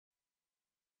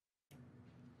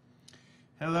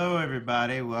Hello,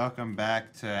 everybody. Welcome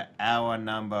back to hour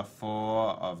number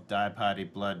 4 of Die Party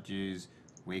Blood Dews,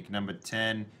 week number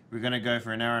 10. We're going to go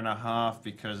for an hour and a half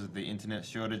because of the internet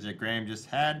shortage that Graham just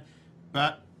had,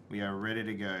 but we are ready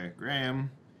to go.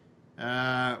 Graham,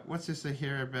 what's this I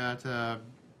hear about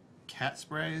cat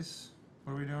sprays?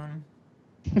 What are we doing?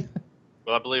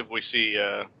 Well, I believe we see,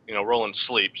 Roland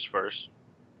sleeps first.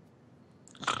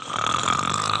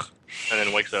 And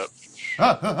then wakes up.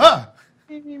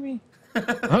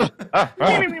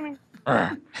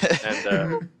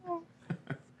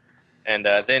 And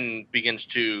then begins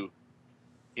to,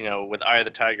 with Eye of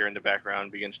the Tiger in the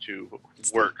background, begins to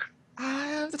work.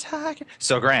 Eye of the Tiger.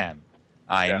 So, Graham,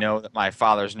 I Yeah. know that my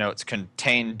father's notes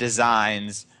contain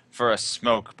designs for a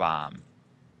smoke bomb.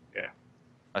 Yeah.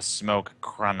 A smoke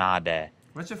grenade.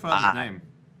 What's your father's name?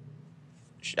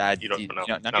 You don't know.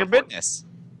 None Not of your important. business.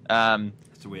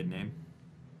 It's a weird name.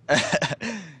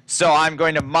 So I'm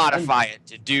going to modify it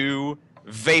to do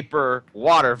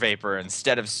water vapor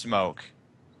instead of smoke.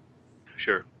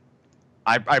 Sure.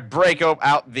 I break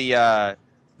out the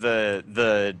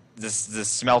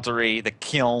smeltery, the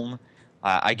kiln.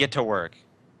 I get to work.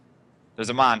 There's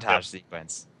a montage Yep.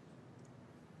 sequence.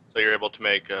 So you're able to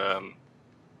make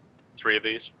 3 of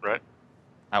these, right?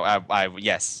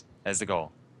 Yes, as the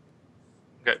goal.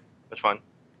 Okay, that's fine.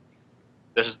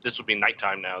 This will be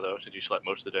nighttime now, though, since you slept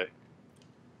most of the day.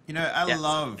 You know, I Yes.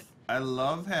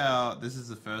 love how this is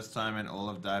the first time in all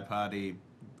of Die Party,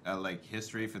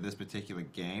 history for this particular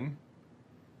game,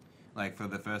 like for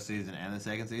the first season and the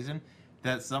second season,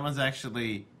 that someone's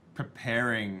actually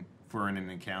preparing for an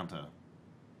encounter.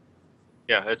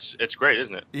 Yeah, it's great,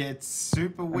 isn't it? Yeah, it's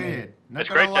super weird. Not it's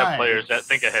gonna great to have lie, players that it's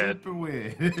think ahead. Super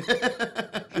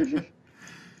weird.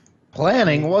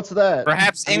 Planning? What's that?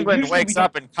 Perhaps I mean, England usually we wakes don't-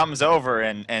 up and comes over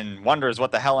and wonders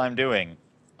what the hell I'm doing.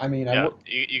 I mean, Yeah,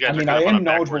 you guys I mean, are kind I of on am a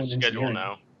knowledgeable backwards in schedule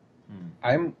engineering.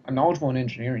 now. I'm knowledgeable in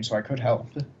engineering, so I could help.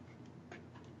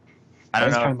 I don't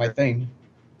That's know. kind of my thing.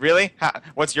 Really?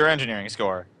 What's your engineering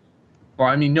score? Well,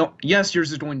 I mean, no. Yes,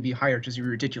 yours is going to be higher because of your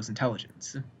ridiculous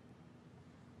intelligence.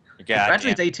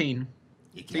 Actually, it's 18.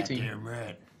 You can't do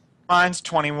right. Mine's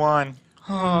 21.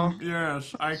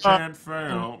 Yes, I can't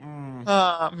fail.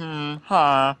 I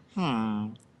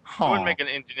would make an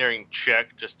engineering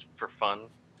check just for fun.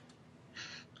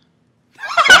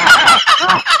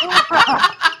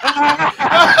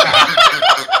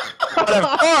 But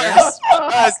of course,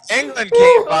 as England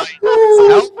came by,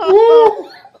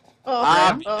 so,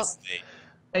 obviously.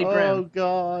 Hey, Oh Graham.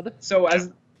 God. So,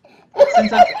 since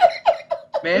I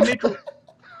may I make a,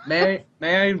 may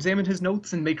I examine his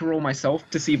notes and make a roll myself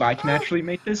to see if I can actually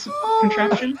make this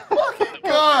contraption?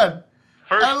 God,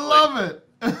 Firstly, I love it.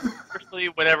 Firstly,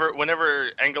 whenever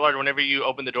Engelard, whenever you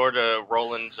open the door to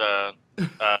Roland's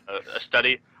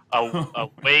study, a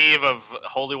wave of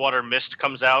holy water mist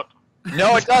comes out.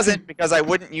 No, it doesn't, because I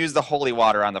wouldn't use the holy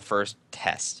water on the first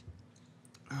test.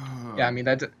 Yeah, I mean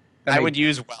that I would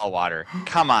use well water.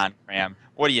 Come on, Graham.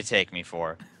 What do you take me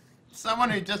for?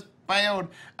 Someone who just failed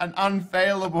an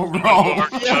unfailable You roll.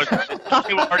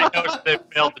 already know they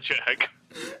failed the check.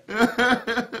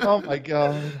 Oh my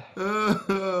God.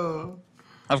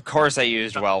 Of course I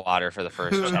used well water for the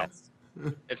first test.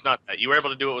 It's not that. You were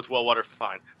able to do it with well water,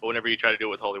 fine. But whenever you try to do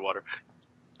it with holy water,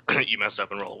 you mess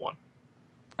up and roll a 1.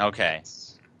 Okay.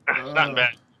 Not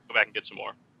bad. Go back and get some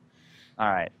more. All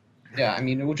right. Yeah, I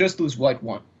mean, it will just lose like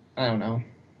one. I don't know.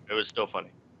 It was still funny.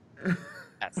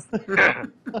 Yes. All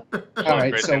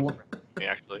right, Great so thing for me,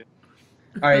 actually.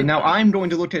 all right. Now I'm going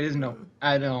to look at his note.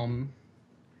 I'm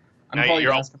Now probably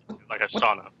you're gonna all ask him, like a What?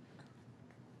 sauna.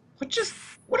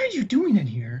 what are you doing in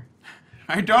here?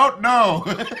 I don't know.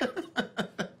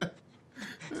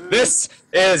 This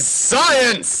is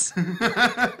science!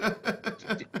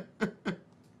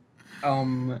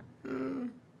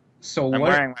 So I'm what?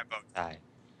 wearing my bow tie.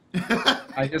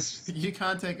 I just You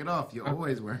can't take it off. You're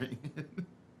always wearing it.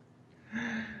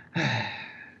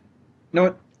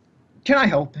 no. Can I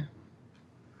help?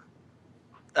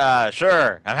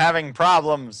 Sure. I'm having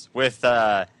problems with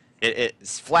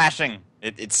it's flashing.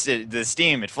 It's the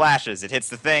steam. It flashes. It hits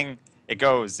the thing. It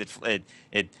goes.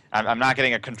 I'm not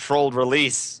getting a controlled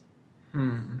release.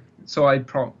 So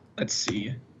let's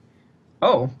see.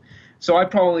 Oh, so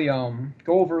I'd probably go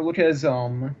over, look at his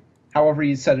however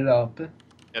he set it up.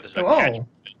 Yeah, there's a Oh. catch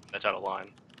that's out of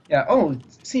line. Yeah. Oh,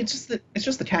 see, it's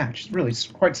just the catch. It's really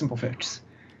quite simple fix.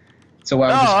 So Oh,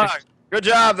 just good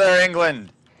job there,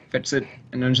 England. fix it,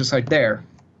 and then just like there.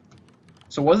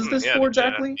 So what is this Yeah, for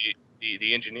exactly?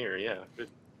 The engineer, yeah. Good.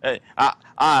 Hey,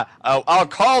 I'll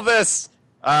call this.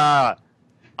 I'll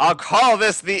call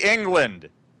this the England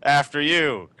after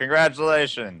you.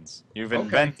 Congratulations. You've Okay.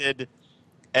 invented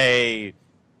a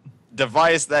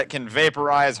device that can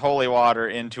vaporize holy water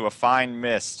into a fine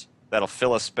mist that'll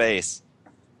fill a space.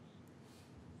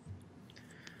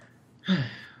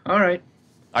 All right.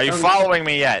 Are you following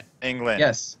me yet, England?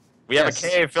 Yes. We have Yes. a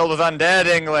cave filled with undead,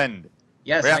 England.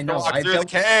 Yes, We have I to know. walk I've through the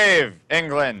dealt. cave,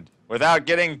 England, without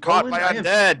getting caught Roland, by I have-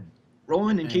 undead.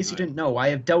 Roland, in case you didn't know, I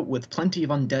have dealt with plenty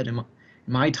of undead in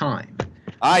my time.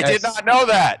 I did Yes. not know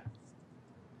that.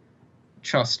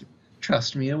 Trust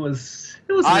me, it was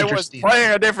I was interesting.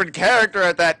 playing a different character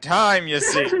at that time, you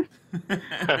see.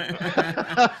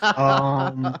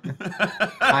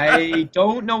 I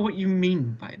don't know what you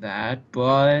mean by that,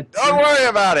 but Don't worry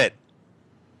about it.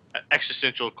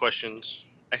 Existential questions,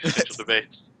 existential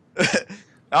debates.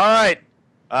 All right.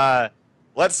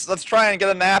 Let's try and get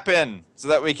a nap in so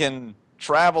that we can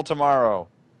travel tomorrow.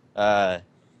 all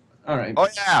right. Oh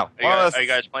yeah. Are you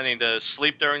guys planning to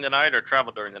sleep during the night or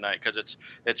travel during the night? Because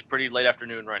it's pretty late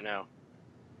afternoon right now.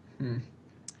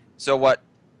 So what?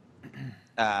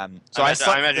 So I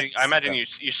imagine you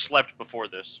slept before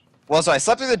this. Well, so I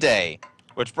slept through the day,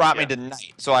 which brought me to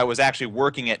night. So I was actually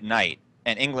working at night,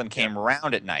 and England came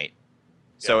around at night.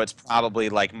 So it's probably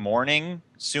like morning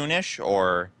soonish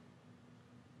or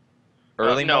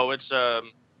early. No, it's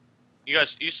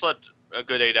you slept a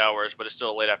good 8 hours, but it's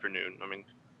still late afternoon. I mean,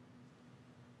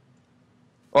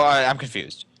 well, I'm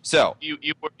confused. So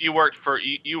you worked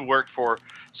for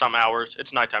some hours.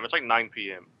 It's nighttime. It's like 9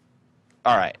 p.m.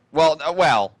 all right.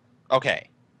 Well, okay,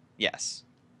 yes.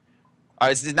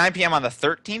 Is it 9 p.m. on the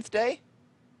 13th day?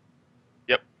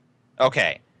 Yep.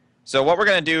 Okay. So what we're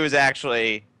gonna do is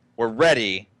actually we're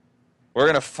ready. We're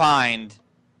gonna find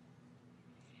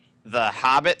the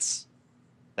hobbits,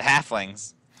 the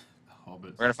halflings.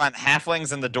 We're gonna find the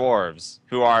halflings and the dwarves,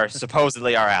 who are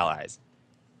supposedly our allies.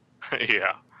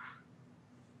 Yeah.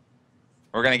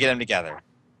 We're gonna get them together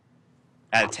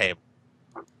at a table.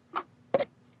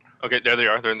 Okay, there they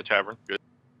are. They're in the tavern. Good.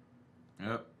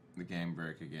 Yep, the game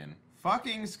broke again.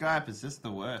 Fucking Skype is just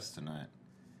the worst tonight.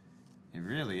 It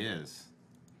really is.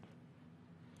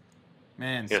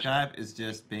 Man, Yes. Skype is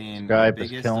just being Skype the is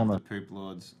biggest killing of the it. poop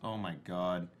lords. Oh my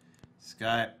god.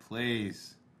 Skype,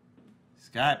 please.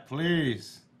 Skype,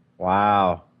 please.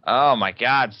 Wow. Oh my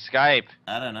God, Skype!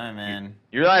 I don't know, man.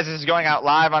 You realize this is going out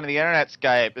live onto the internet,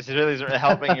 Skype. This is really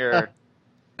helping your.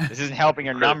 This isn't helping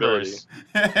your numbers.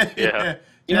 Yeah.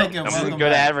 You know, Jacob, This isn't welcome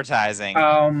good back. advertising.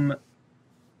 I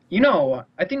think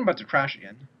I'm about to crash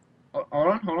again. Hold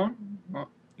on. No,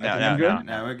 I'm good?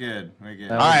 No, we're good. We're good.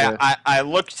 No. All right, Okay. I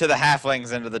looked to the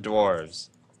halflings and to the dwarves.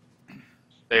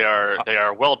 They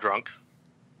are well drunk.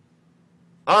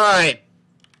 All right,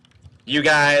 you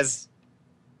guys.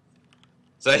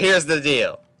 So here's the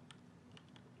deal.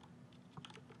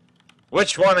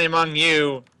 Which one among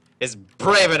you is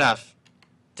brave enough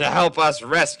to help us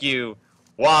rescue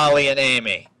Wally and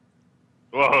Amy?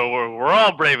 Whoa, we're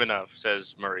all brave enough,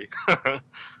 says Murray. I'll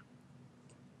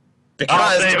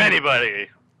Because save anybody.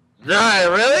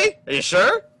 Really? Are you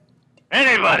sure?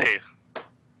 Anybody.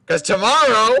 Because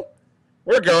tomorrow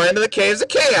we're going to the Caves of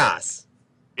Chaos.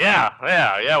 Yeah,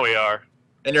 we are.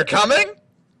 And you're coming?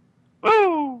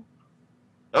 Woo!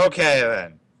 Okay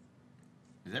then.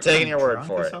 Is everyone Taking your word drunk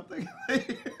for or it. something?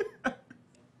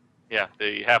 Yeah,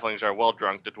 the halflings are well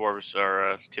drunk. The dwarves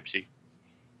are tipsy.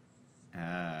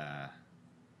 Ah.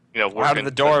 You know, How do working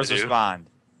the what dwarves to do. respond?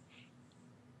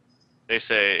 They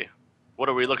say, "What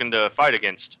are we looking to fight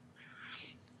against?"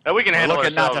 We can We're handle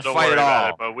looking not ourselves. to Don't fight worry at about all.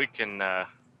 it, but we can.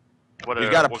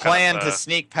 We've got a what plan kind of, to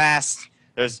sneak past.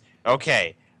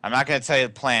 Okay, I'm not going to tell you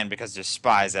the plan because there's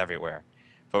spies everywhere.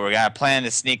 But we got a plan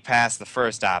to sneak past the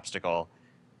first obstacle,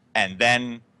 and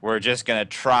then we're just going to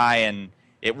try and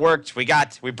it worked.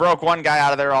 We broke one guy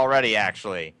out of there already.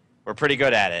 Actually, we're pretty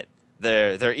good at it.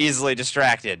 They're easily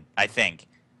distracted, I think.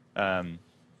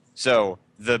 So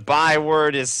the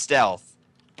byword is stealth,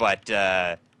 but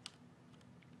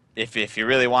if you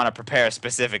really want to prepare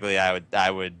specifically, I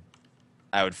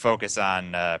would focus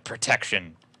on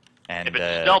protection and If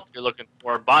it's stealth you're looking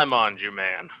for, Baimond, you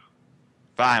man.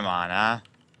 Baimon, huh?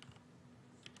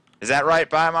 Is that right,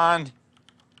 Baimon?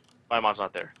 Baimond's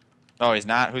not there. Oh, he's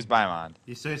not. Who's Baimon?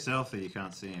 He's so stealthy you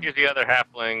can't see him. He's the other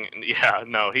halfling. Yeah,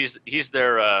 no, he's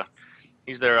their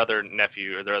other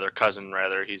nephew or their other cousin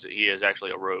rather. He is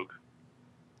actually a rogue.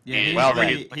 Yeah, he's, Well,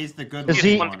 he's the good Is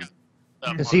looking he-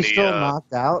 one. Is he still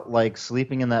knocked out, like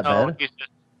sleeping in that No, bed? he's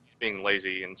just being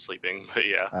lazy and sleeping. But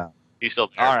yeah, Oh. he's still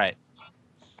there. All right.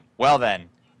 Well then,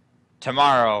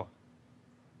 tomorrow,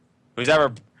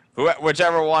 whichever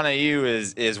one of you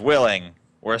is willing,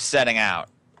 we're setting out.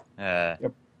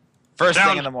 First thing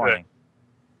in Sounds the morning.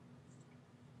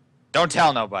 Don't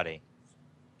tell nobody.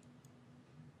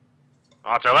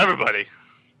 I'll tell everybody.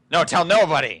 No, tell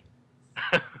nobody.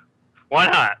 Why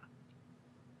not?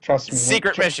 Trust me. It's a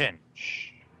secret mission. Shh.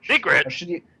 Secret.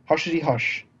 How should he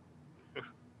hush?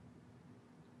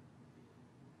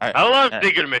 I love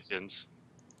secret missions.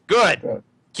 Good. Good.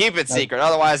 Keep it secret.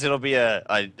 Otherwise, it'll be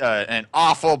an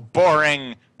awful,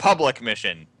 boring public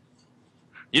mission.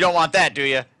 You don't want that, do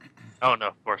you? Oh no,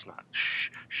 of course not. Shh.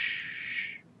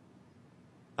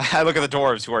 I look at the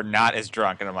dwarves who are not as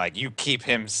drunk, and I'm like, you keep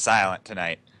him silent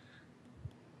tonight.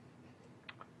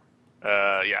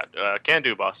 Can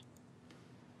do, boss.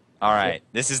 All right,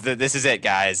 this is it,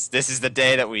 guys. This is the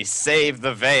day that we save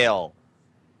the veil.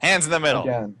 Hands in the middle.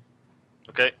 Again.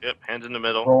 Okay, yep, hands in the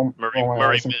middle. Roll my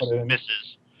Murray eyes and put it in.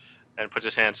 misses and puts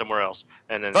his hand somewhere else.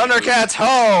 And then Thundercats,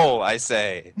 ho! I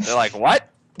say. They're like, what?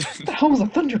 What the hell was a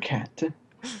Thundercat?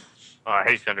 Oh, I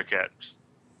hate Thundercats.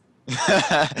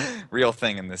 Real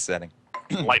thing in this setting.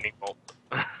 Lightning bolt.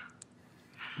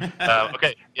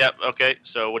 Okay, yep, okay.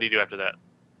 So what do you do after that?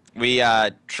 We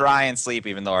try and sleep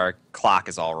even though our clock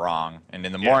is all wrong. And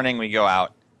in the morning, we go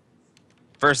out.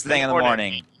 First thing in the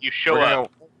morning, You show we're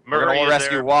up. We're Murray going is to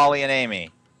rescue there. Wally and Amy.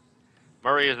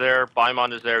 Murray is there.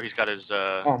 Baimon is there. He's got his.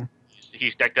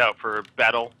 He's decked out for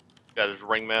battle. Got his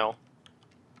ring mail.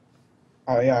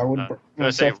 Oh yeah, I would. Baimon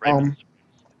is there.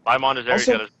 Also- He's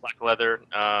got his black leather.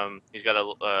 He's got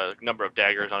a number of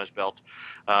daggers on his belt.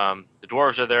 The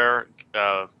dwarves are there.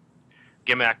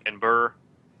 Gimmack and Burr.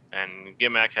 And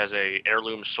Gimmack has a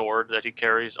heirloom sword that he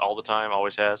carries all the time,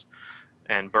 always has.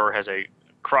 And Burr has a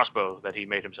crossbow that he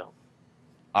made himself.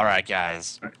 All right,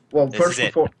 guys. Well, This first is it.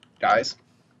 before guys,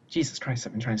 Jesus Christ,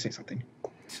 I've been trying to say something.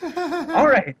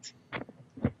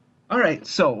 All right.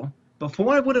 So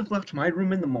before I would have left my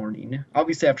room in the morning,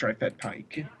 obviously after I fed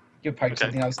Pike, give Pike Okay.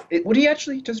 something else. Would he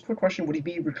actually? Just a quick question: would he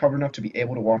be recovered enough to be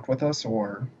able to walk with us,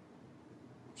 or?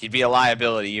 He'd be a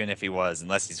liability even if he was,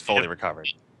 unless he's fully Yep. recovered.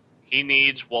 He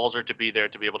needs Walzer to be there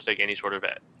to be able to take any sort of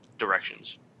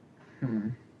directions.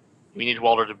 He needs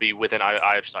Walzer to be within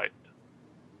eye of sight.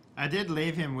 I did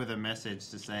leave him with a message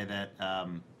to say that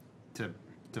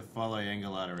to follow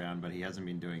Engelard around, but he hasn't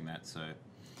been doing that. So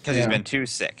Because he's Yeah. been too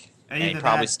sick. And he Either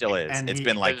probably that, still is. and It's he-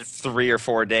 been like 3 or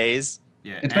 4 days.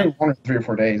 yeah, It's been 1 or 3 or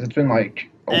 4 days. It's been like.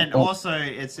 and also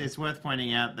it's worth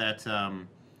pointing out that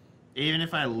even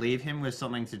if I leave him with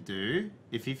something to do,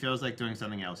 if he feels like doing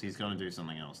something else, he's going to do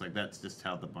something else. Like that's just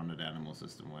how the bonded animal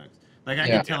system works. Like I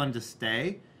Yeah. can tell him to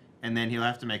stay, and then he'll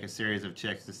have to make a series of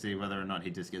checks to see whether or not he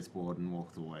just gets bored and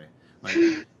walks away. Like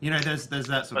there's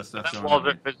that sort of But stuff that going on.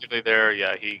 Walzer physically there,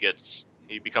 yeah,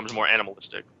 he becomes more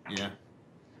animalistic. Yeah.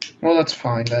 Well, that's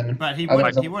fine then. But he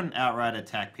Otherwise- wouldn't outright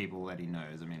attack people that he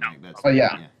knows. I mean, like that's. Oh,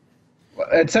 yeah.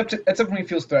 Except when he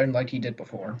feels threatened, like he did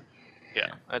before.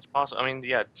 Yeah, that's possible. I mean,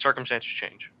 yeah, circumstances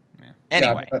change.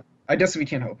 Anyway. Yeah, I guess we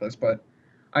can't help this, but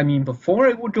I mean, before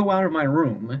I would go out of my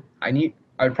room,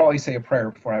 I'd probably say a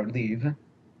prayer before I would leave.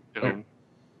 Um,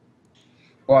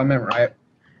 Well, I remember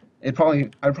I'd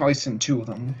probably send 2 of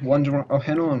them, one to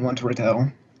Henley and one to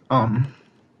Riddell.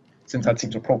 Since that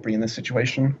seems appropriate in this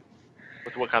situation.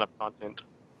 with what kind of content?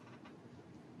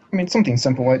 I mean, something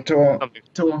simple like Something.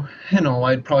 to Henley,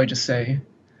 I'd probably just say,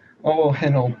 "Oh,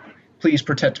 Henley, please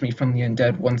protect me from the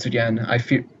undead once again. I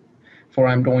fear, for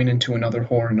I'm going into another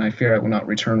horde, and I fear I will not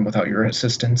return without your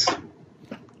assistance."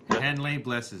 Henley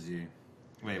blesses you.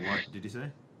 Wait, what did you say?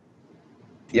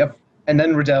 Yep. And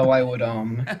then Riddell, I would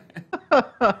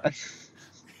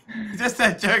Just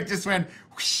that joke just went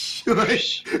whoosh,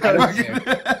 whoosh. I don't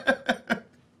care.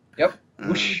 Yep.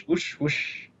 Whoosh, whoosh,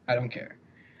 whoosh. I don't care.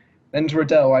 Then to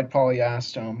Riddell, I'd probably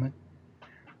ask, "Oh,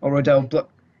 Riddell,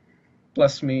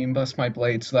 bless me and bless my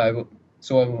blade, so I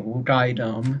will guide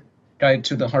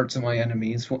to the hearts of my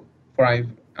enemies. For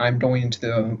I'm going into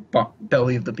the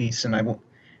belly of the beast, and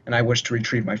I wish to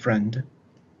retrieve my friend."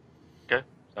 Okay,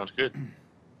 sounds good.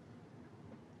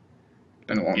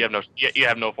 Been a long. You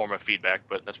have no form of feedback,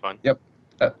 but that's fine.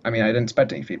 I mean, I didn't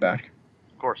expect any feedback.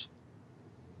 Of course.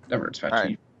 Never expect Alright.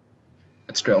 any.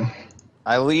 But still.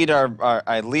 I lead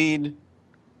I lead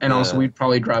And also, we'd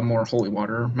probably grab more holy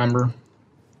water. Remember?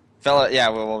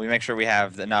 well, we make sure we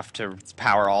have enough to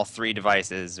power all 3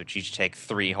 devices, which each take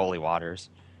 3 holy waters.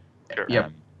 Sure.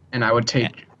 Yep. And I would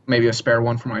take maybe a spare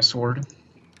one for my sword.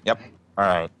 All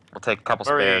right. We'll take a couple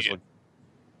Murray- spares.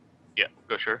 Yeah,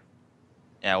 go sure.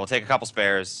 Yeah, we'll take a couple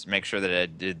spares, make sure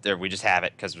that we just have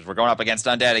it, because we're going up against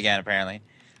undead again, apparently.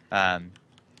 And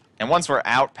once we're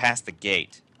out past the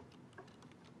gate,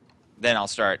 then I'll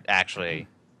start actually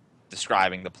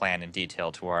describing the plan in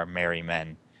detail to our merry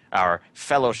men, our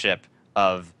fellowship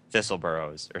of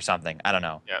Thistleburrows or something. I don't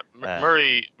know. Yeah,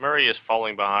 Murray is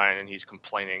falling behind and he's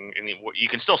complaining, and you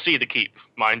can still see the keep,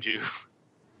 mind you.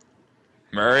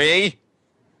 Murray?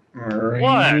 Murray.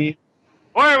 What?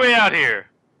 Why are we out here?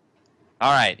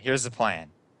 All right, here's the plan.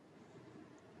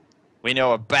 We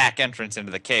know a back entrance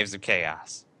into the Caves of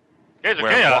Chaos. Here's the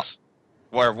Where chaos.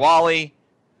 where Wally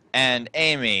and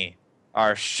Amy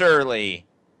are surely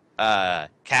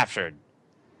captured.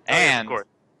 Oh, yes, of And course.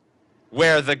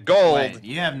 where the gold... Wait,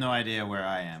 you have no idea where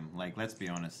I am. Like, let's be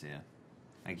honest here.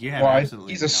 Like, you have Well,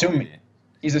 absolutely he's no assuming. idea.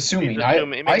 He's assuming. He's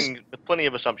assuming, making plenty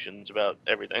of assumptions about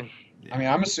everything. I mean,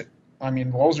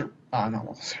 Walzer. Not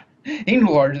Walzer.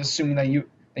 Ingolard is assuming that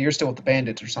you're still with the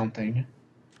bandits or something.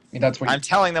 I mean, that's what. I'm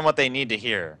telling them what they need to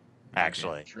hear,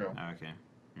 actually. True. Okay.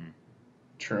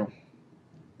 True.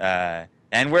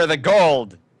 And where the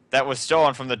gold that was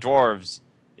stolen from the dwarves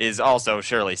is also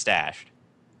surely stashed.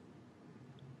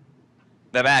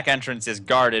 The back entrance is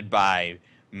guarded by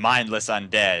mindless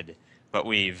undead, but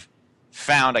we've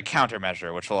found a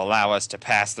countermeasure which will allow us to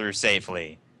pass through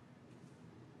safely.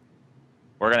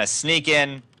 We're going to sneak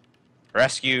in,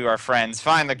 rescue our friends,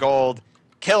 find the gold,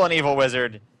 kill an evil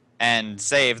wizard, and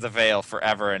save the Vale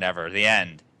forever and ever. The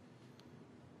end.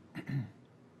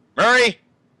 Murray, if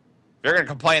you're going to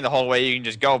complain the whole way, you can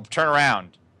just go turn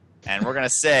around. And we're going to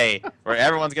say, where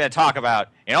everyone's going to talk about,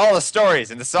 in all the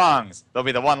stories, in the songs, there'll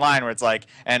be the one line where it's like,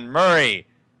 and Murray,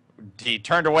 he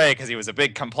turned away because he was a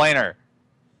big complainer.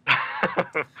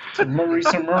 So Murray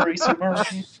turns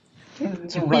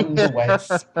and runs away.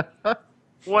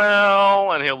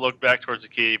 Well, and he'll look back towards the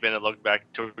keep, and he'll look back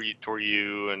toward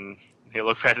you, and he'll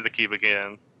look back to the keep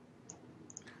again.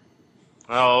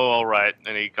 Oh, all right,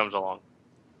 and he comes along.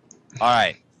 All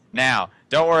right. Now,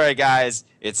 don't worry, guys.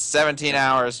 It's 17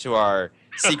 hours to our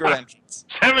secret entrance.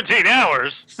 17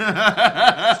 hours?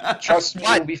 Trust me,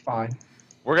 What? you'll be fine.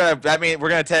 We're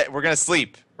gonna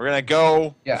sleep. We're gonna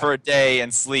go for a day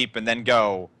and sleep and then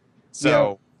go.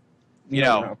 So, you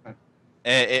know,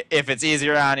 if it's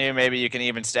easier on you, maybe you can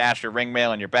even stash your ring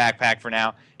mail in your backpack for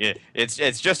now.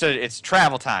 It's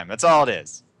travel time. That's all it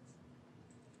is.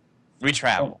 We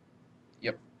travel.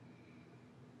 Yep.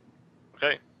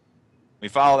 Okay. We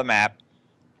follow the map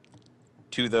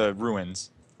to the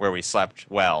ruins where we slept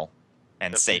well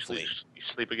and Yep, safely. You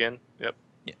sleep again? Yep.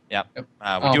 Yep. Yep.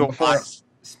 We do a before- watch.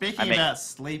 Speaking about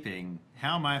sleeping,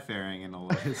 how am I faring in all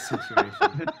of this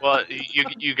situation? Well,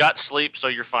 you got sleep, so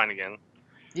you're fine again.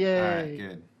 Yay. Alright,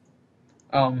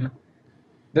 good.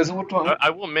 Does it look like? I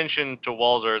will mention to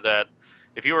Walzer that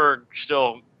if you were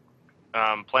still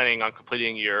planning on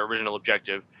completing your original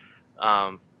objective,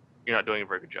 you're not doing a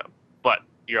very good job. But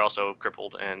you're also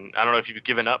crippled, and I don't know if you've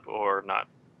given up or not.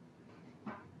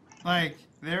 Like,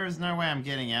 there is no way I'm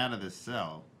getting out of this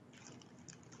cell.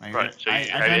 Like, Right, so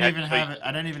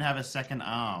I don't even have a second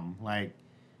arm. Like,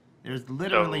 there's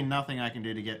literally So- nothing I can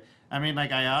do to get. I mean,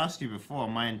 like I asked you before,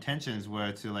 my intentions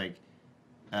were to like,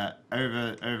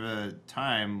 over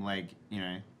time, like, you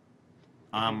know,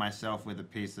 arm myself with a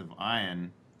piece of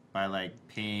iron by like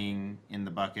peeing in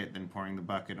the bucket, then pouring the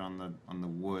bucket on the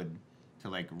wood to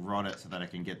like rot it so that I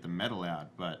can get the metal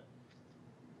out. But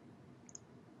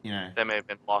you know, That may have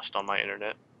been lost on my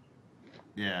internet.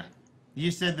 yeah. You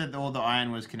said that all the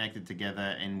iron was connected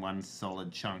together in one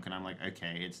solid chunk, and I'm like,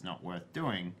 okay, it's not worth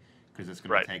doing because it's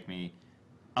going Right. to take me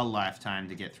a lifetime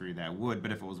to get through that wood.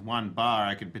 But if it was one bar,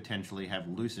 I could potentially have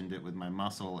loosened it with my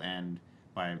muscle and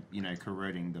by, you know,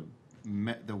 corroding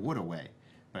the wood away.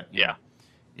 But you know,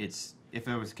 it's if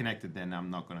it was connected, then I'm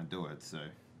not going to do it. So,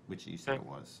 which you said it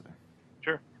was. So.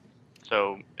 Sure.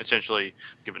 So essentially,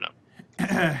 given up.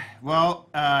 Well,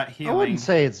 healing. I wouldn't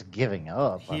say it's giving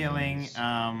up. I mean, Healing it's-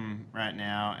 right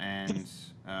now, and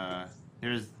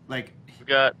there's like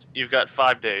You've got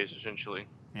 5 days essentially.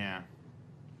 yeah.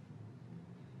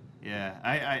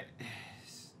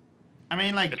 I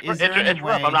mean, like, It's is there any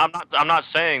rough. way? I'm not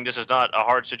saying this is not a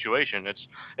hard situation.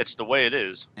 It's the way it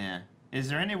is. Yeah. Is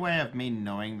there any way of me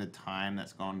knowing the time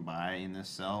that's gone by in this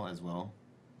cell as well?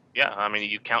 Yeah, I mean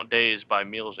you count days by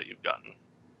meals that you've gotten.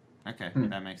 Okay,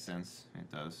 that makes sense.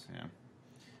 It does,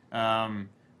 yeah.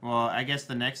 Well, I guess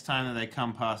the next time that they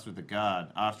come past with the guard,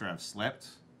 after I've slept,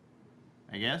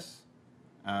 I guess.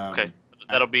 Okay,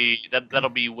 that'll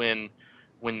be when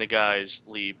the guys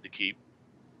leave the keep.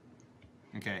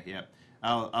 Okay, yep.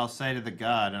 I'll say to the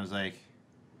guard, I was like,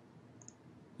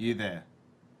 "You there?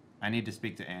 I need to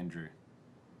speak to Andrew."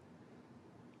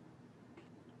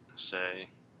 Say,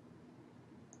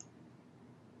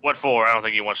 what for? I don't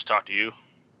think he wants to talk to you.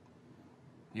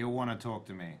 He'll want to talk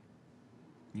to me.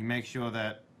 You make sure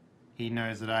that he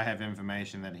knows that I have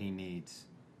information that he needs.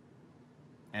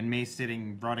 And me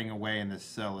rotting away in this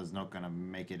cell is not going to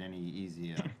make it any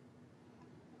easier.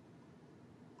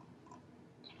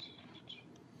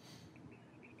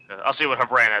 I'll see what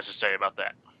Habran has to say about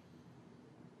that.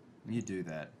 You do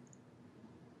that.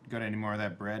 Got any more of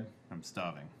that bread? I'm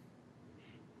starving.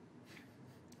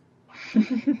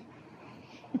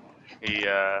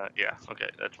 Yeah, okay,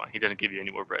 that's fine. He doesn't give you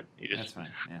any more bread. He just That's fine.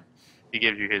 Yeah. he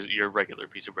gives you your regular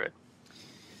piece of bread.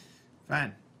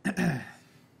 Fine. Yep,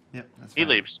 that's He fine.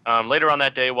 leaves. Later on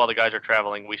that day, while the guys are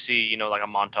traveling, we see like a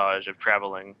montage of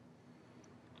traveling.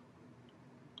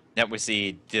 Yep, we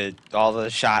see all the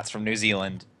shots from New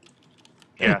Zealand.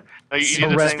 Yeah, no, you So do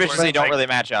the red- thing where Suspiciously it's don't like, really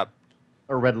match up.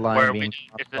 A red line where being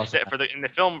it's across in the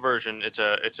film version, it's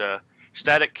a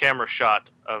static camera shot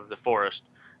of the forest,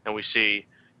 and we see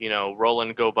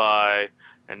Roland go by,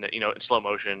 and in slow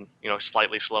motion,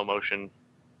 slightly slow motion. You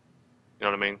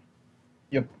know what I mean?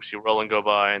 Yep. We see Roland go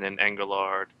by, and then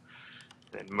Engelard,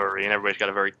 and then Murray, and everybody's got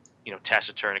a very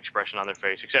taciturn expression on their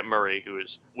face, except Murray, who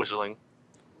is whistling.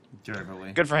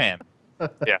 Jovially. Good for him.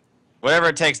 Yeah. Whatever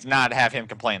it takes to not have him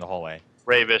complain the whole way.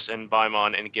 Ravis and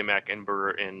Baimon and Gimek and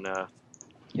Burr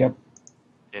Yep.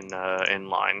 in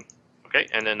line. Okay,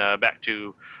 and then back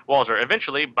to Walter.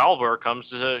 Eventually, Balber comes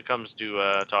to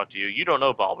talk to you. You don't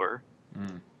know Balber,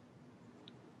 Mm.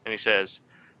 and he says,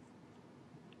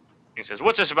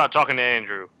 "What's this about talking to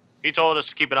Andrew? He told us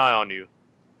to keep an eye on you.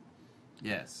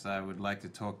 Yes, I would like to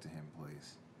talk to him,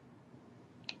 please.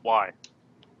 Why?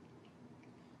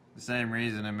 The same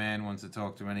reason a man wants to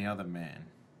talk to any other man.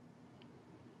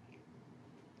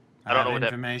 I don't know have what that-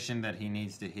 information that he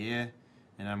needs to hear,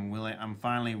 and I'm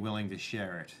finally willing to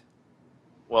share it.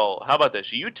 Well, how about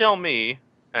this? You tell me,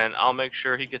 and I'll make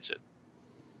sure he gets it."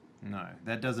 No,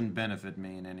 that doesn't benefit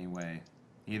me in any way.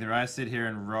 Either I sit here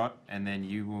and rot, and then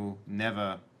you will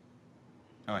never,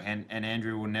 and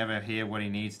Andrew will never hear what he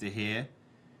needs to hear,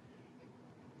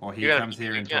 or he You're gonna- comes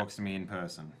here and yeah. talks to me in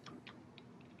person.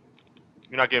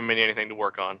 You're not giving me anything to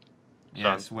work on.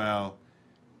 Yes, well,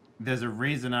 there's a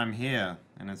reason I'm here,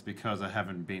 and it's because I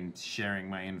haven't been sharing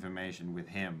my information with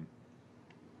him.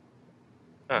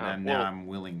 And now Well, I'm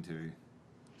willing to.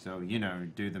 So,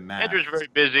 do the math. Andrew's very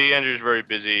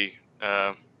busy.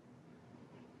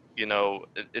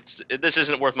 This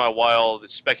isn't worth my while.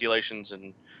 It's speculations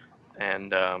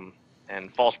and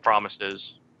false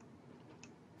promises.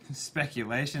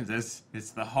 Speculations.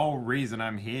 It's the whole reason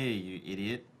I'm here, you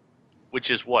idiot. Which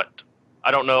is what?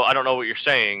 I don't know what you're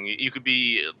saying. You could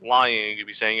be lying. You could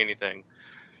be saying anything.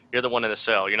 You're the one in the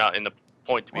cell. You're not in the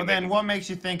point to be Well, making. then what makes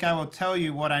you think I will tell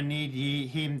you what I need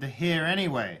him to hear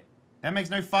anyway? That makes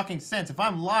no fucking sense. If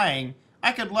I'm lying,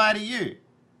 I could lie to you.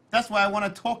 That's why I want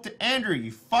to talk to Andrew,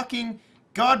 you fucking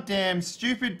goddamn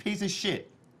stupid piece of shit.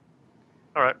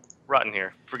 All right, rotten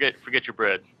here. Forget your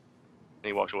bread. And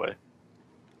he walks away.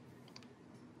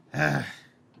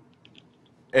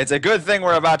 It's a good thing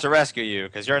we're about to rescue you,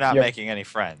 because you're not Yep. making any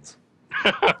friends.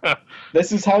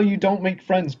 This is how you don't make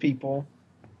friends, people.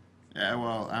 Yeah,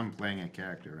 well, I'm playing a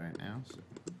character right now. So.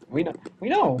 We know. We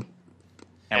know.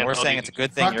 And And we're I'll saying be- it's a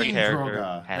good thing your Fucking character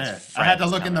Drogar. has Yeah, friends. I had to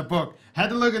look in the coming. book. Had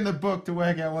to look in the book to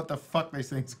work out what the fuck these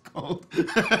things are called.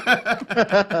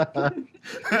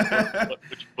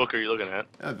 Which book are you looking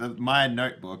at? My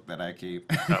notebook that I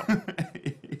keep.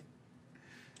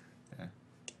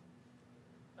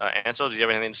 Oh. Ansel, do you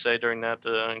have anything to say during that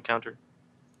encounter?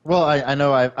 Well, I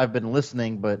know I've been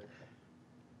listening, but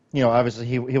obviously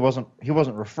he wasn't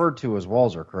referred to as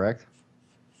Walzer, correct?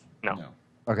 No.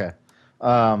 Okay.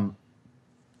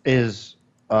 Is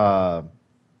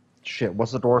shit?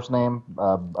 What's the dwarf's name?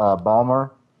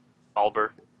 Balmer. Alber.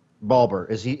 Balber.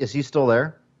 Is he still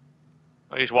there?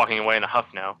 Oh, he's walking away in a huff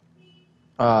now.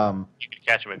 You can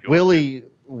catch him if you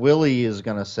Willie is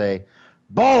gonna say,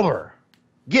 Balber,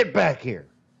 get back here.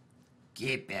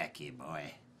 Get back here,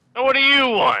 boy. want. What do you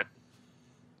want?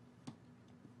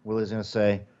 Willie's gonna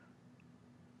say,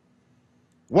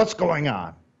 what's going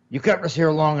on? You kept us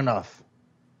here long enough.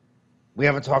 We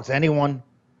haven't talked to anyone.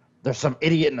 There's some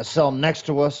idiot in the cell next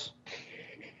to us.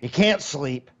 He can't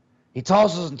sleep. He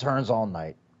tosses and turns all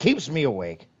night. Keeps me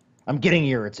awake. I'm getting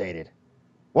irritated.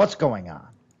 What's going on?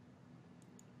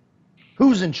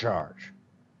 Who's in charge?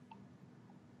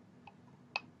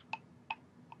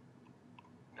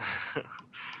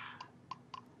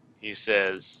 He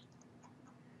says,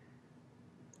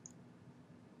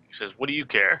 what do you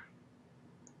care?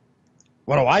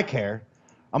 What do I care?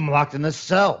 I'm locked in this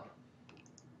cell.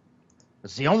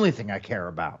 It's the only thing I care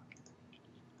about.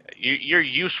 Your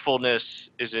usefulness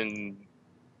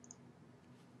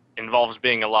involves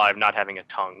being alive, not having a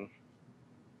tongue.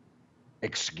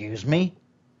 Excuse me?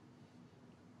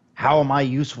 How am I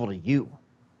useful to you?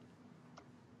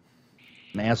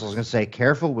 And Ansel's going to say,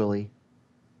 careful, Willie.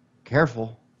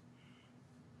 Careful.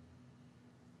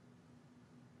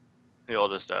 He'll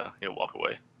just walk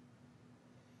away.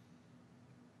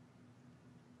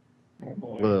 Oh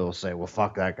boy. We'll say, well,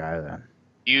 fuck that guy then.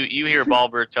 You hear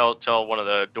Balber tell one of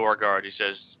the door guard. He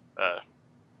says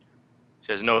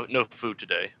no food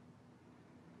today.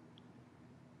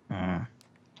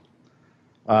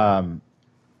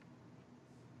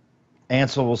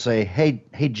 Ansel will say, hey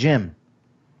Jim,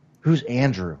 who's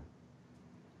Andrew?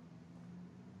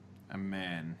 A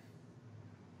man.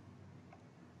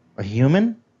 A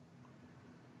human?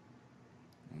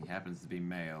 He happens to be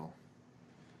male.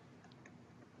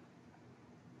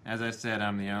 As I said,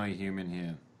 I'm the only human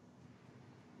here.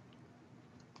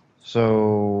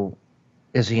 So,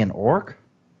 is he an orc?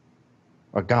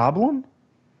 A goblin?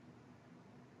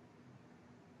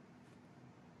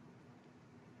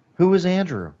 Who is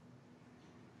Andrew?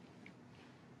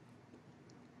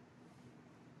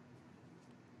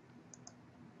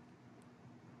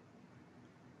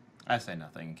 I say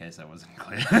nothing in case that wasn't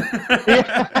clear.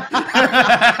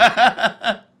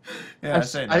 Yeah, I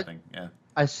say nothing. Yeah.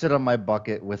 I sit on my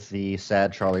bucket with the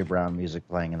sad Charlie Brown music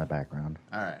playing in the background.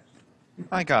 All right.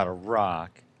 I got a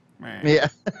rock. Man. Yeah.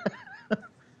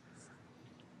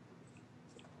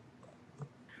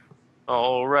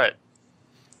 All right.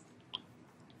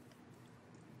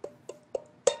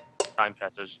 Time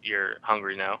passes. You're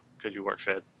hungry now because you weren't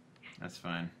fed. That's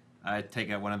fine. I take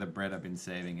out one of the bread I've been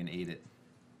saving and eat it.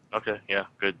 Okay. Yeah.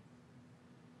 Good.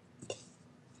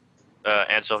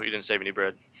 Ansel, you didn't save any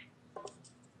bread.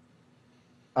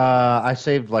 I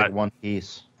saved like one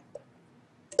piece.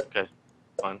 Okay.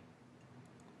 Fine.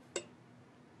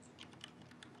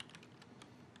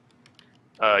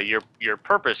 Your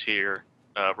purpose here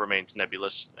remains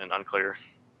nebulous and unclear.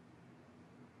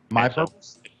 My And so-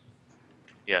 purpose?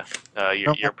 Yeah.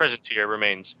 Your presence here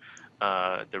remains.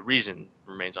 The reason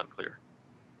remains unclear.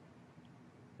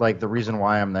 Like the reason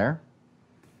why I'm there?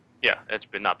 Yeah, it's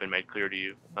not been made clear to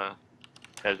you.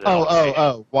 As an Oh,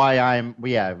 altercation. why I'm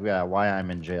why I'm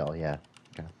in jail, yeah.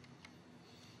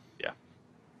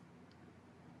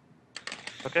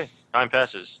 Okay. Time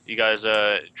passes. You guys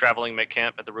traveling, make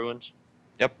camp at the ruins?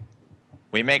 Yep.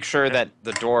 We make sure that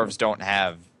the dwarves don't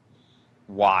have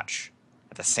watch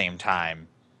at the same time.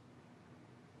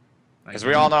 Because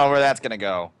we all know where that's going to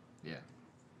go. Yeah.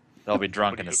 They'll be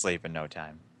drunk and asleep in no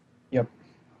time.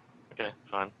 Okay,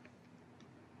 fine.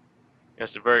 Yes,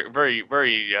 very, very,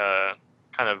 very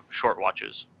kind of short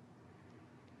watches.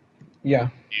 Yeah.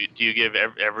 Do you give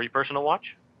every person a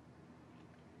watch?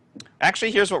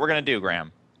 Actually, here's what we're going to do,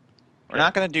 Graham. We're Okay.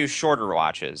 not going to do shorter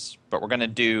watches, but we're going to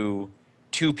do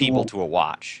 2 people to a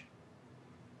watch.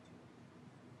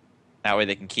 That way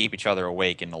they can keep each other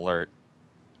awake and alert,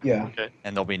 Yeah. Okay.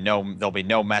 and there'll be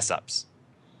no mess ups.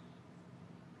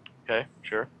 Okay,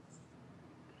 sure.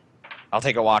 I'll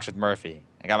take a watch with Murphy.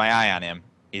 I got my eye on him.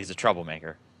 He's a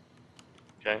troublemaker.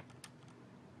 Okay.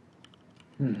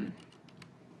 I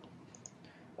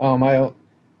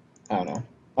don't know.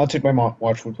 I'll take my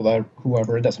watch with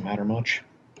whoever. It doesn't matter much.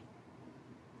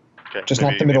 Okay. Just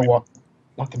not the middle watch.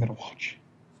 Not the middle watch.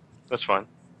 That's fine.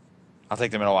 I'll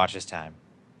take the middle watch this time.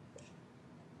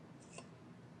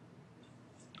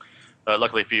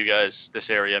 Luckily for you guys, this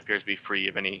area appears to be free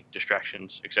of any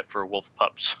distractions except for wolf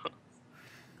pups.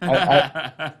 We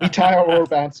tie our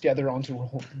orbats together onto a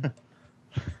whole.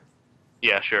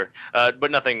 Yeah, sure.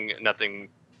 But nothing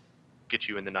gets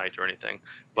you in the night or anything.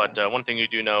 But one thing you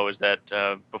do know is that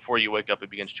before you wake up, it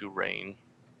begins to rain.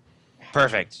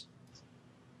 Perfect.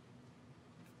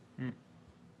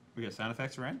 We got sound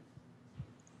effects, right?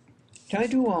 Can I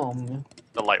do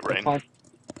The light rain.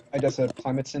 I guess a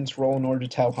climate sense roll in order to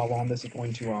tell how long this is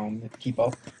going to keep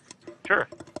up? Sure.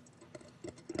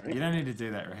 You don't need to do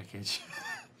that, Wreckage.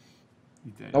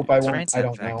 You don't. Nope, I It's won't. rain I sound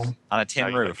don't know. effects on a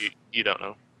tin roof. You don't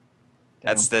know.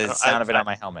 That's Damn. the sound of it on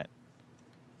my helmet.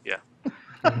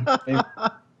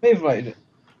 Maybe if I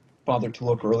bothered to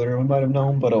look earlier, I might have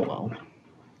known, but oh well.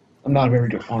 I'm not a very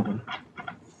good farmer.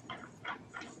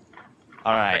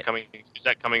 All right. Is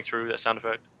that coming through, that sound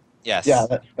effect? Yes. Yeah,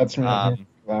 that's me not Um,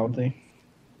 loudly.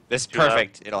 This is Too loud.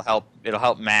 perfect. It'll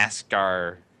help mask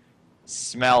our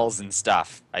smells and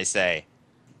stuff, I say.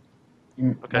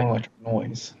 Okay. More like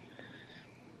noise.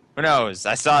 Who knows?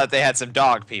 I saw that they had some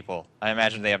dog people. I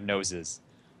imagine they have noses.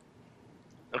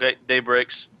 Okay, day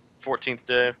breaks. 14th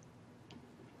day.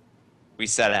 We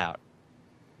set out.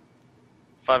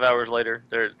 5 hours later,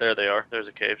 there they are. There's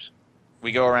the caves.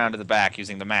 We go around to the back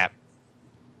using the map.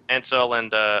 Ansel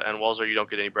and Walzer, you don't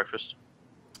get any breakfast.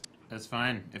 That's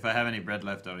fine. If I have any bread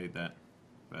left, I'll eat that.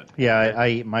 But Yeah, I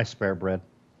eat my spare bread.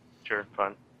 Sure,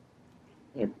 fine.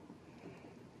 Yep.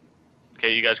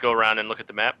 Okay, you guys go around and look at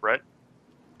the map, right?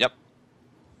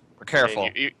 We're careful.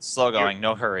 you- Slow going.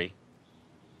 No hurry.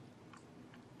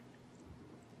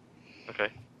 Okay.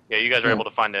 Yeah, you guys are able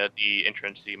to find the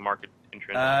entrance, the market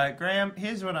entrance. Graham,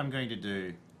 here's what I'm going to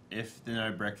do. If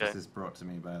no breakfast is brought to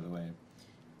me, by the way,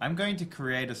 I'm going to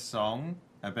create a song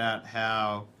about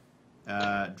how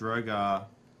Drogar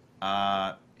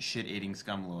are shit-eating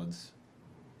scumlords,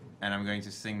 and I'm going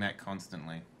to sing that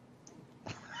constantly.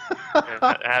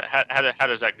 How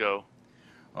does that go?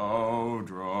 Oh,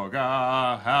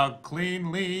 Drogar, how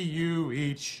cleanly you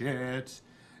eat shit.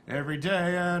 Every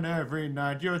day and every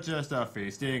night, you're just a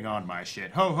feasting on my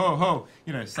shit. Ho, ho, ho.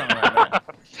 You know, something like that.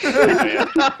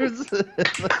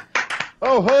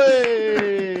 Oh,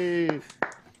 hey!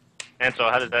 And so,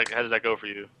 how does that go for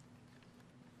you?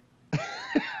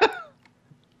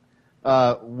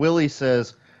 Willie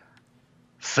says,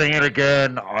 "Sing it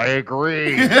again. I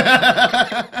agree."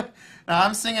 No,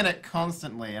 I'm singing it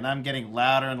constantly, and I'm getting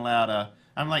louder and louder.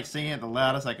 I'm like singing it the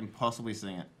loudest I can possibly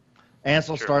sing it.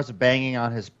 Ansel starts banging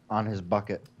on his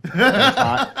bucket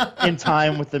in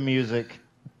time with the music.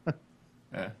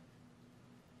 Yeah.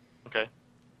 Okay.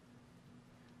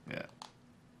 Yeah.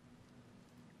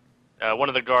 One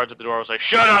of the guards at the door was like,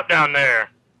 "Shut up down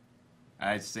there!"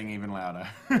 I sing even louder.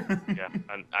 Yeah,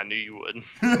 I knew you would.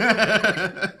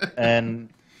 And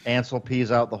Ansel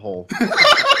pees out the hole.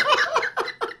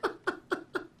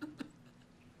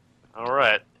 All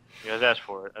right, you guys asked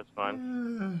for it. That's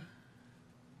fine.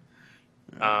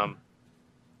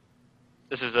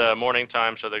 This is morning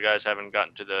time, so the guys haven't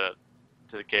gotten to the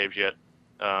caves yet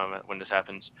when this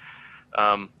happens.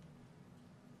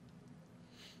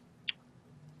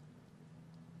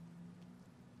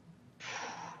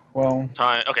 Well,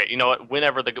 Time. Okay, you know what? When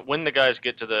the guys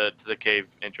get to the cave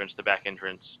entrance, the back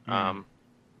entrance,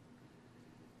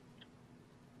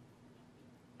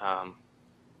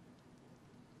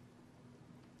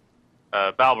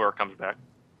 Balber comes back.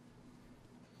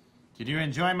 Did you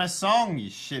enjoy my song, you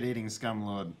shit-eating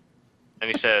scumlord? And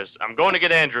he says, "I'm going to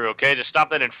get Andrew, okay? Just stop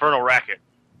that infernal racket."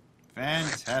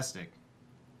 Fantastic.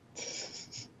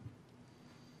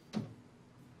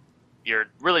 You're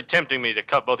really tempting me to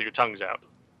cut both of your tongues out.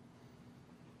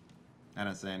 I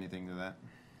don't say anything to that.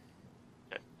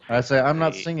 I say, "I'm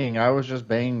not singing. I was just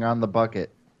banging on the bucket."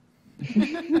 He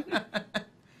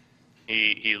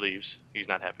leaves. He's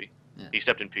not happy. Yeah. He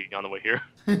stepped in pee on the way here.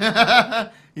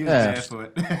 He was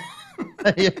barefoot.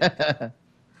 Yeah.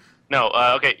 No,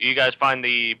 okay, you guys find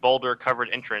the boulder-covered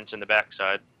entrance in the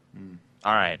backside.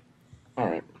 All right.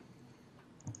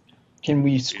 Can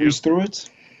we squeeze through it?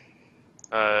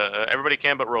 Everybody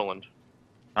can but Roland.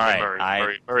 All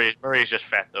right. Murray's just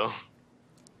fat, though.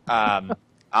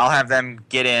 I'll have them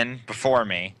get in before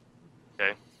me.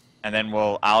 Okay. And then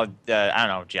I don't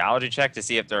know, geology check to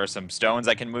see if there are some stones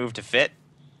I can move to fit.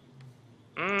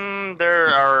 There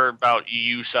are about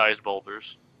EU-sized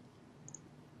boulders.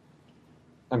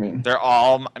 I mean, They're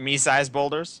all me-sized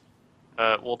boulders?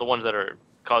 Well, the ones that are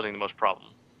causing the most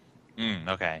problem.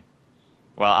 Okay.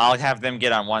 Well, I'll have them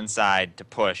get on one side to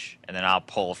push, and then I'll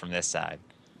pull from this side.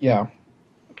 yeah.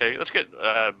 Okay, let's get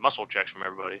muscle checks from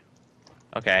everybody.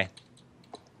 Okay.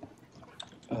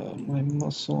 My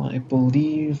muscle, I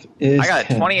believe, is I got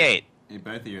 10. 28. You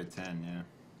both of you are 10, yeah.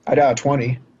 I got a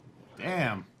 20.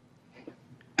 Damn.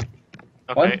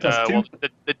 Okay, 1 plus 2. well,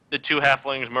 the two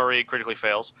halflings, Murray critically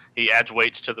fails. He adds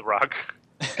weights to the rock.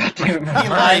 God damn it, He Murray,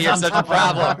 lies you're on such a top of the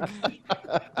problem.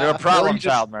 rock. You're a problem Murray just-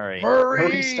 child, Murray.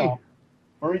 Murray, stop.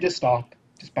 Murray, just stop.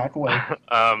 Just back away.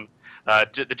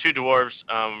 The two dwarves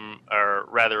are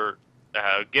rather...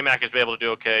 Gimak has been able to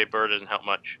do okay. Burr doesn't help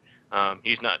much.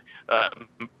 He's not...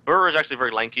 Burr is actually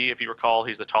very lanky, if you recall.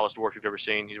 He's the tallest dwarf you've ever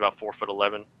seen. He's about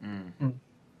 4'11".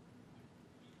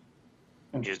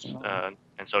 Interesting. And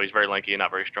so he's very lanky and not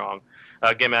very strong.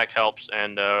 Gimak helps,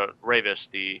 and Ravis,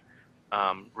 the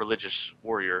religious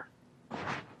warrior,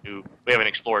 who we haven't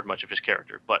explored much of his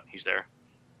character, but he's there.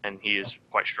 And he is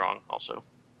quite strong also.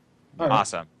 All right.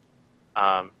 Awesome.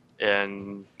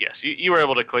 And yes, you were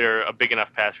able to clear a big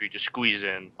enough path for you to squeeze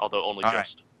in, although only All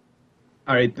just.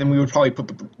 All right, then we would probably put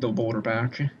the boulder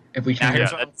back if we can. Now,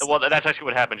 Yeah, well, that's actually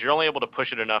what happens. You're only able to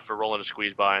push it enough for Roland to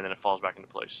squeeze by, and then it falls back into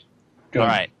place. Good. All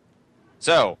right.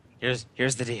 So,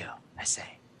 here's the deal, I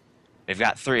say. We've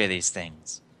got 3 of these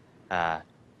things. I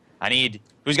need...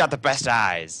 Who's got the best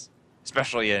eyes?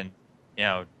 Especially in,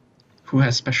 Who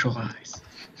has special eyes?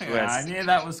 Yeah, I knew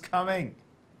that was coming.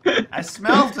 I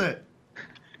smelled it.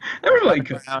 I would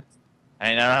like it. I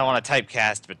don't want to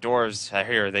typecast, but dwarves, I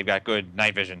hear they've got good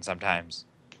night vision sometimes.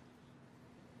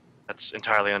 That's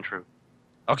entirely untrue.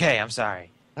 Okay, I'm sorry.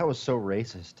 That was so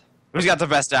racist. Who's got the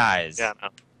best eyes? Yeah,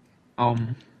 no.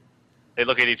 They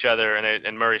look at each other,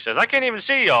 and Murray says, "I can't even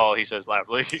see y'all," he says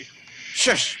loudly.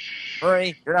 Shush!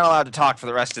 Murray, you're not allowed to talk for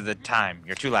the rest of the time.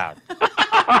 You're too loud.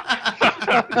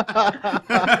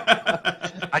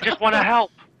 I just want to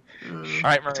help. All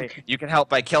right, Murray, you can help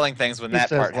by killing things when He that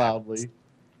says part loudly.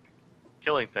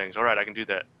 Killing things. All right, I can do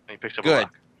that. And he picks up a Good.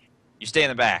 rock. You stay in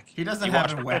the back. He doesn't You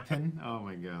have watch a weapon. Oh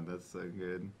my god, that's so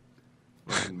good.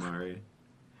 Fucking Murray.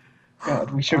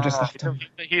 God, we should have just left him.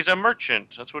 He's a merchant.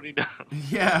 That's what he does.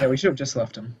 Yeah, Yeah. we should have just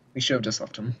left him. We should have just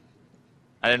left him.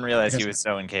 I didn't realize he Because- was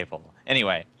so incapable.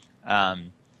 Anyway,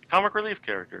 Comic relief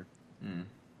character.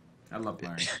 I love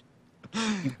Murray.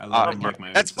 I love to kick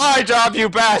my that's own my job, you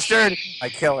bastard! I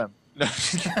kill him.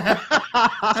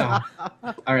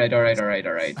 All right.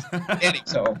 Any-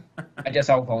 So, I guess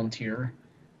I'll volunteer.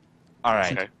 All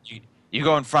right, Okay. you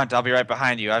go in front. I'll be right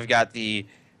behind you. I've got the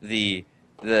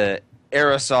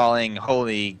aerosoling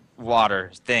holy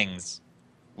water things.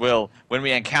 When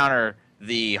we encounter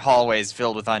the hallways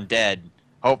filled with undead,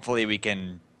 hopefully we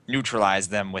can neutralize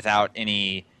them without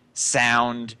any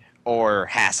sound or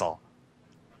hassle.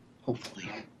 Hopefully.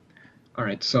 All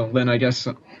right. So then I guess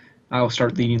I'll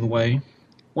start leading the way.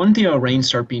 Wouldn't the rain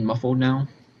start being muffled now?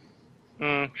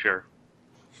 Sure.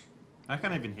 I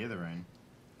can't even hear the rain.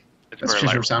 It's That's very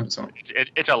just your light. sound song.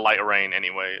 It's a light rain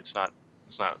anyway. It's not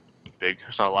big.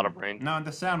 There's not a lot of rain. No,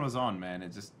 the sound was on, man.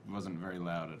 It just wasn't very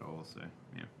loud at all, so,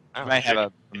 yeah. You might have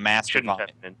a master Shouldn't volume.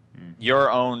 have been. Your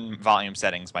own volume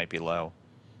settings might be low.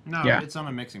 No, Yeah. it's on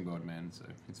a mixing board, man, so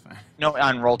it's fine. No,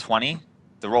 on Roll20,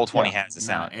 the Roll20 Yeah. has the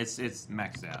sound. No, it's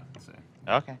maxed out, so.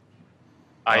 Okay.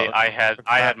 I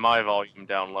had my volume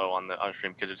down low on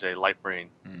stream because it's a light rain.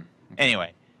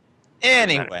 Anyway,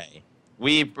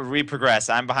 we progress.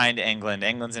 I'm behind England.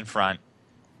 England's in front.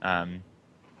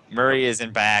 Murray is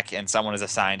in back, and someone is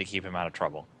assigned to keep him out of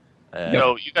trouble.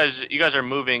 So you guys are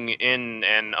moving in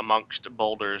and amongst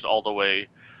boulders all the way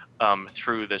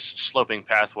through this sloping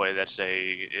pathway.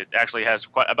 It actually has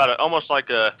almost like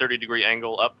a 30-degree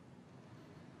angle up.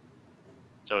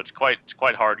 So it's quite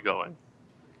hard going.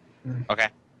 Okay.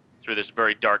 Through this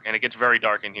very dark, and it gets very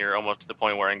dark in here, almost to the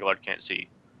point where Engelard can't see.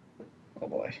 Oh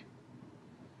boy.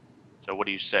 So what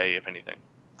do you say, if anything?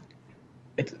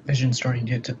 Vision's starting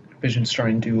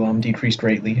to decrease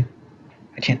greatly.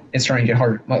 It's starting to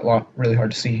get really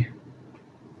hard to see.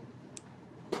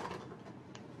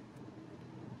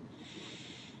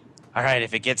 All right.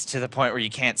 If it gets to the point where you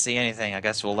can't see anything, I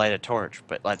guess we'll light a torch.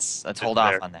 But let's hold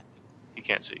off there. on that. You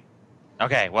can't see.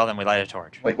 Okay. Well, then we light a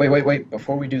torch. Wait.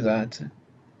 Before we do that,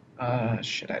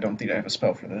 shit, I don't think I have a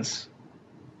spell for this.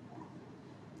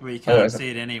 Well, you can't is it- see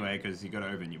it anyway, because you got to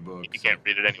open your book. You can't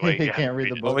read it anyway. He You can't read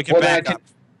the Well, book. we can Well, then back up.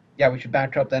 Yeah, we could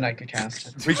back up, then I could cast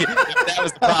it. That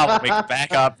was the problem. We can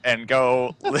back up and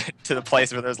go to the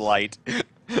place where there's light.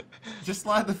 Just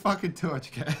light the fucking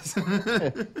torch, guys.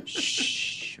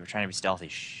 Shh. We're trying to be stealthy.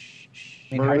 Shh.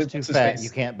 I mean, Murray's what's too his fat. face?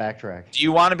 You can't backtrack. Do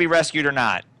you want to be rescued or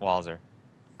not, Walzer?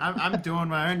 I'm doing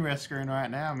my own rescuing right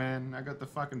now, man. I got the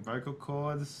fucking vocal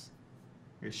cords.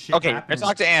 There's shit Okay, happening. let's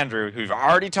talk to Andrew, who you've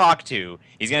already talked to.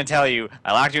 He's going to tell you,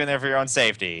 I locked you in there for your own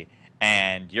safety.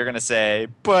 And you're going to say,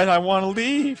 but I want to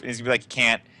leave. And he's going to be like, you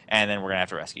can't. And then we're going to have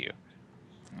to rescue you.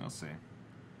 We'll see.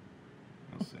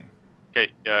 We'll see.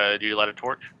 Okay, do you light a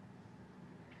torch?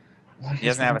 He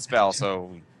doesn't have a spell,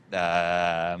 so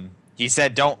he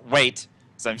said, don't wait.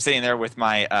 So I'm sitting there with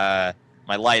my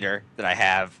my lighter that I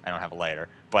have. I don't have a lighter,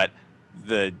 but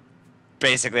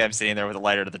basically I'm sitting there with a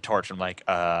lighter to the torch. I'm like,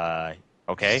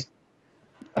 okay.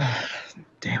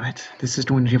 Damn it. This is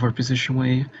going to give our position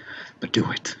away, but do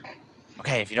it.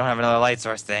 Okay, if you don't have another light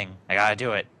source thing, I gotta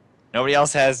do it. Nobody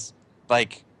else has,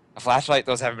 like, a flashlight.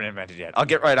 Those haven't been invented yet. I'll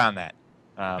get right on that.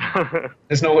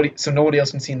 There's nobody, so nobody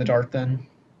else can see in the dark then?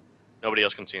 Nobody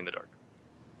else can see in the dark.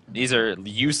 These are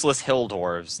useless hill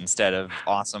dwarves instead of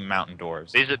awesome mountain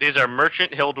dwarves. These are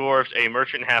merchant hill dwarves, a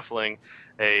merchant halfling,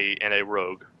 and a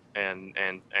rogue, and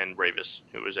Ravis,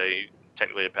 who is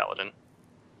technically a paladin.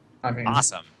 I mean,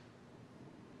 Awesome.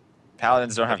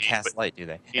 Paladins don't have But he- cast but light, do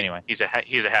they? Anyway. He's a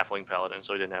halfling paladin,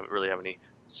 so he didn't really have any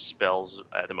spells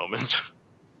at the moment.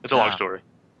 It's a long Ah. story.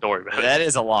 Don't worry about it. That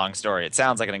is a long story. It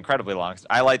sounds like an incredibly long story.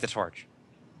 I light the torch.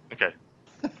 Okay.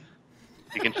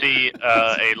 You can see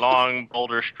a long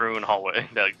boulder-strewn hallway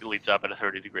that leads up at a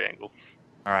 30-degree angle.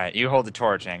 All right, you hold the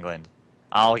torch, England.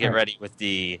 I'll get Alright. ready with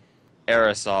the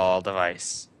aerosol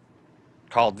device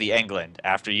called the England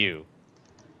after you.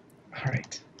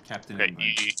 alright. Captain Okay,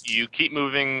 England. you keep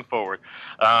moving forward.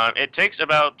 It takes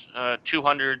about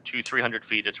 200 to 300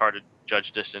 feet. It's hard to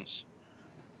judge distance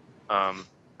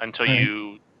until Alright.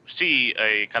 you see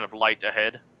a kind of light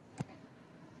ahead.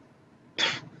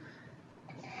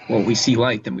 Well, we see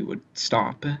light, then we would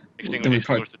stop. Then we probably,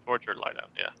 Extinguish the torch or light out.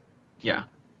 Yeah. yeah.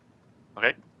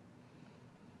 Okay.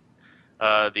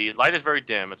 The light is very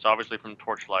dim. It's obviously from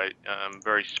torchlight,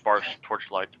 very sparse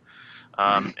torchlight.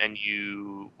 And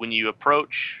when you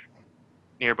approach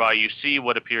nearby, you see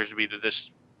what appears to be that this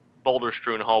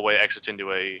boulder-strewn hallway exits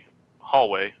into a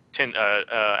hallway,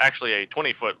 actually a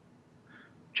 20-foot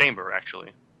chamber,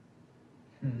 actually.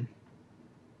 Hmm.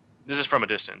 This is from a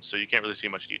distance, so you can't really see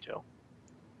much detail.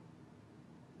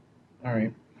 All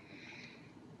right.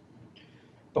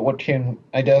 But what can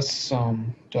I guess?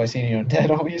 Do I see any undead?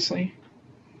 Obviously.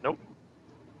 Nope.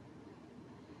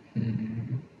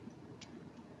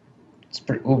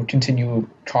 We'll continue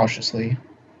cautiously.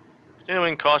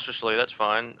 Continuing cautiously, that's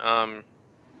fine.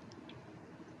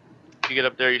 You get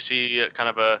up there, you see kind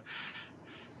of a...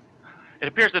 It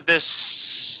appears that this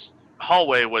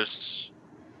hallway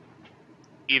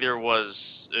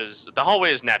the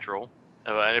hallway is natural.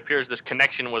 It appears this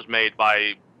connection was made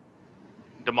by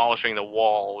demolishing the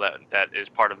wall that is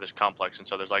part of this complex, and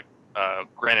so there's like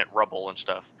granite rubble and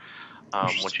stuff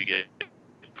once you get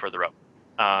further up.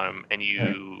 And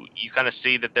you kind of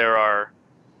see that there are,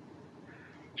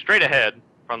 straight ahead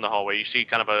from the hallway, you see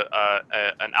kind of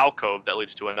an alcove that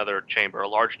leads to another chamber, a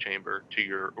large chamber to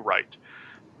your right.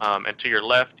 And to your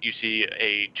left, you see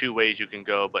two ways you can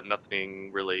go, but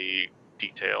nothing really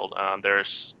detailed.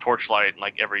 There's torchlight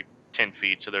like every 10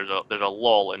 feet, so there's a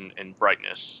lull in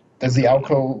brightness. Does it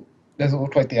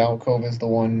look like the alcove is the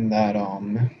one that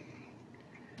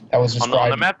was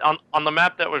described? On the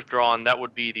map that was drawn, that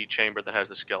would be the chamber that has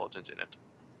the skeletons in it.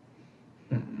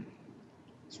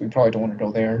 So we probably don't want to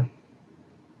go there.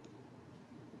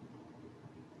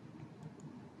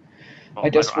 Well, I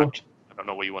guess I don't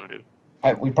know what you want to do.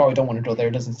 we probably don't want to go there.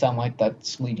 It doesn't sound like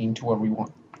that's leading to where we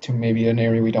want to. Maybe an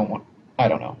area we don't want. I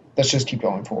don't know. Let's just keep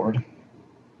going forward.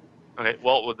 Okay.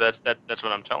 Well, that's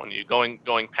what I'm telling you. Going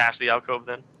past the alcove,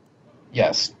 then.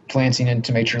 Yes, glancing in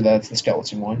to make sure that's the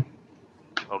skeleton one.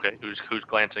 Okay. Who's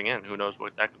glancing in? Who knows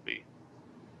what that could be?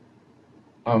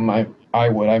 I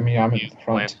would. I mean, I'm in the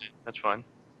front. That's fine.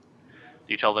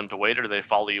 Do you tell them to wait, or do they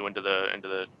follow you into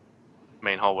the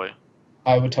main hallway?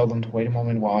 I would tell them to wait a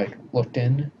moment while I looked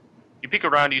in. You peek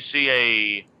around, you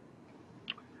see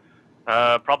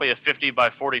probably a 50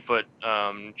 by 40 foot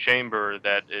chamber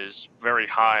that is very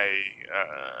high,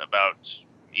 about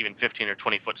even 15 or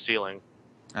 20 foot ceiling.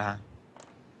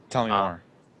 Tell me more.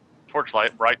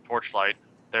 Torchlight, bright torchlight.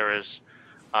 There is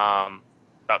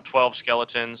about 12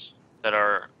 skeletons that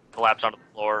are collapsed onto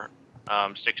the floor,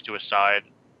 6 to a side,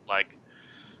 like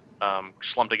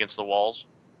slumped against the walls.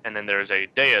 And then there's a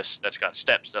dais that's got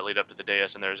steps that lead up to the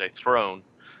dais, and there's a throne.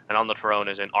 And on the throne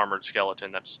is an armored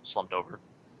skeleton that's slumped over.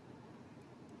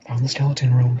 Found the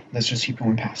skeleton room. Let's just keep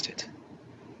going past it.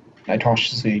 I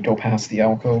cautiously go past the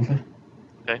alcove.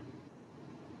 Okay.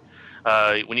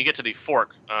 When you get to the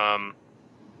fork, to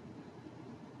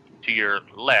your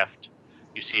left,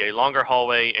 you see a longer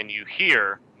hallway, and you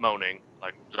hear moaning,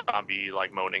 like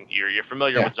zombie-like moaning. You're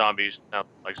familiar with zombies, not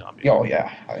like zombies. Oh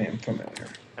yeah, I am familiar.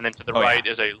 And then to the right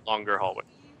is a longer hallway.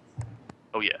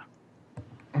 Oh yeah.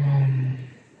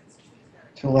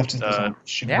 To the left is the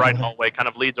right hallway kind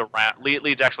of leads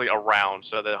actually around,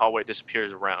 so the hallway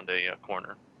disappears around a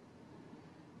corner.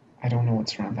 I don't know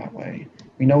what's around that way.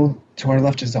 We know to our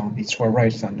left is zombies, to our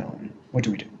right is unknown. What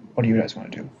do we do? What do you guys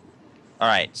want to do? All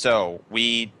right, so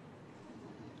we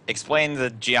explain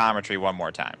the geometry one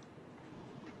more time.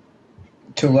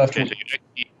 To the left. Okay, so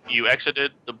you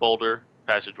exited the boulder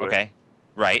passageway. Okay,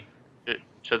 right.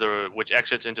 Which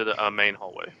exits into the main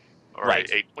hallway, or right.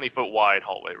 a 20-foot wide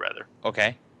hallway rather.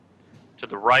 Okay. To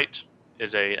the right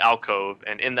is a alcove,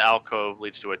 and in the alcove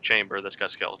leads to a chamber that's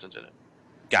got skeletons in it.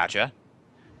 Gotcha.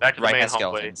 Back to the right main has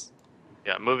hallway. Skeletons.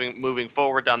 Yeah, moving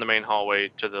forward down the main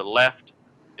hallway. To the left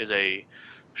is a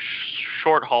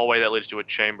short hallway that leads to a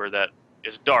chamber that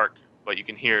is dark, but you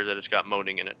can hear that it's got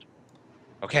moaning in it.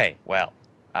 Okay, well,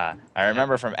 I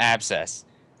remember from Abscess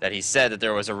that he said that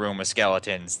there was a room with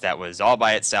skeletons that was all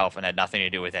by itself and had nothing to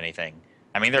do with anything.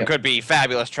 I mean, there could be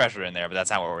fabulous treasure in there, but that's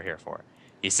not what we're here for.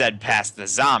 He said past the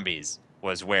zombies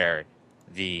was where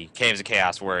the Caves of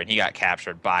Chaos were, and he got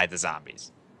captured by the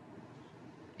zombies.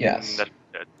 Yes.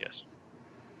 Yes.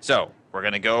 So, we're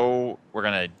going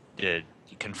to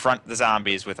confront the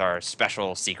zombies with our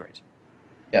special secret.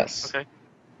 Yes. Okay.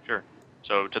 Sure.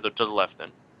 So to the left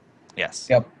then. Yes.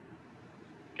 Yep.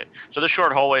 Okay. So the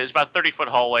short hallway is about 30-foot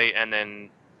hallway, and then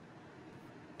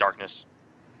darkness.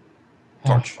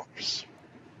 Torch.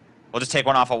 We'll just take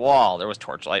one off a wall. There was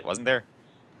torchlight, wasn't there?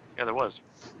 Yeah, there was.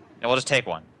 And we'll just take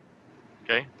one.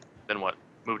 Okay. Then what?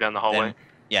 Move down the hallway. Then,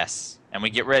 yes. And we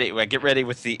get ready. We get ready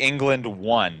with the England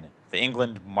 1, the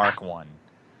England Mark 1.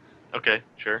 Okay.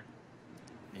 Sure.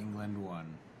 England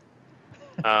won.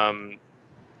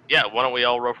 Yeah, why don't we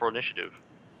all roll for initiative?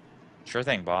 Sure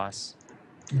thing, boss.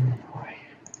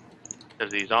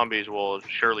 Because the zombies will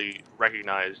surely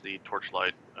recognize the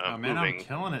torchlight Oh man, moving. I'm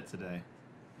killing it today.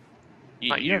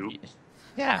 Not you.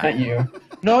 Yeah. Not you.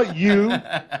 Not you.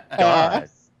 God.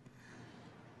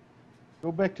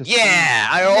 Go back to Yeah,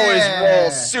 I always Yeah.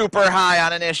 roll super high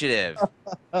on initiative.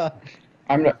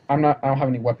 I'm not. I don't have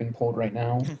any weapon pulled right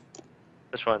now.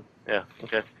 That's fine. Yeah.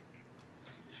 Okay.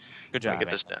 Good Let job. me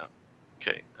get this down.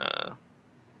 Okay.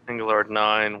 Engelard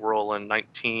 9, Roland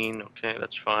 19. Okay,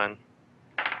 that's fine.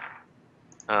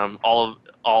 All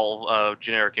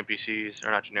generic NPCs,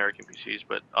 or not generic NPCs,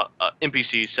 but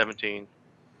NPCs 17.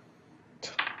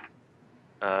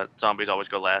 Zombies always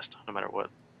go last, no matter what.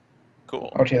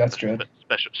 Cool. Okay, that's good.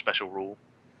 Special rule.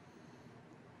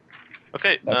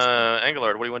 Okay, That's-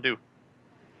 Engelard, what do you want to do?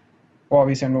 Well,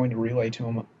 obviously, I'm going to relay to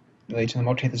them.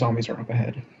 Okay, the zombies are up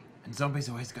ahead. And zombies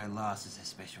always go last as a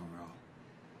special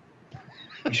rule.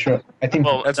 We should. I think.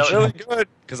 Well, That's that was- really good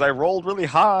because I rolled really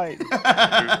high.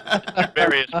 Through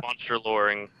various monster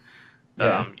loring,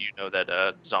 Yeah. you know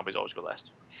that zombies always go last.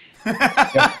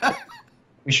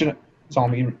 We should.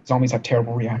 Zombies have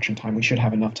terrible reaction time. We should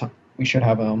have enough time. We should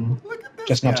have Look at this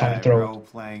just enough time guy to throw. role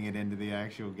playing it into the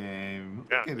actual game.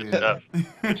 Yeah, Look at good it. stuff.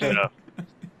 Good stuff.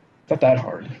 It's not that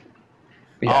hard.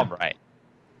 But yeah. All right.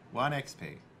 1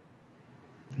 XP.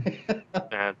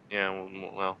 Yeah,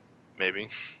 well, maybe. I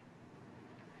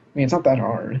mean, it's not that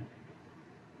hard.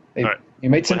 Alright. You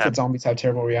made sense that happened? zombies have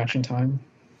terrible reaction time.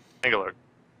 Engelard.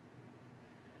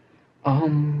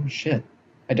 Shit.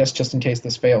 I guess just in case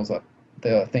this fails,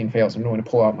 the thing fails, I'm going to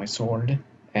pull out my sword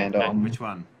and Which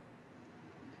one?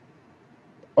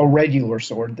 a regular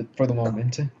sword for the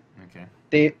moment. Okay.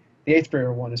 The eighth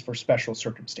barrier one is for special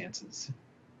circumstances.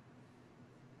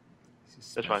 It's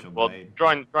a That's special fine. Well, blade.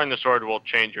 drawing the sword will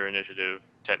change your initiative,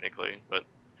 technically, but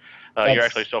you're That's-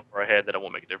 actually so far ahead that it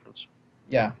won't make a difference.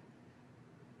 Yeah.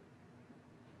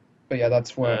 But yeah,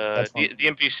 that's where. That's The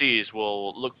fine. NPCs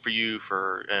will look for you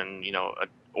for an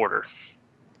order.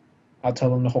 I'll tell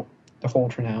them to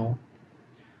hold for now.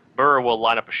 Burr will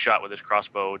line up a shot with his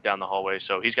crossbow down the hallway,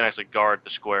 so he's gonna actually guard the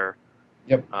square.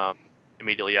 Yep.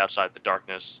 Immediately outside the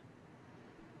darkness,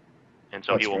 and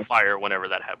so That's he will good. fire whenever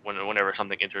that whenever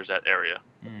something enters that area.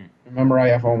 Mm. Remember, I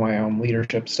have all my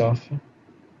leadership stuff.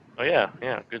 Oh yeah,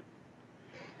 good.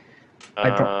 I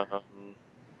pro-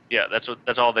 Yeah,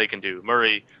 that's all they can do.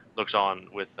 Murray looks on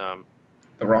with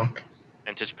The rock.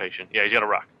 anticipation. Yeah, he's got a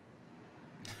rock.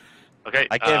 Okay.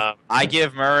 I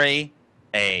give Murray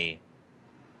a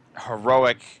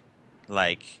heroic,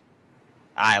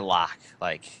 eye lock.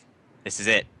 This is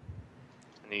it.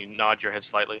 And you nod your head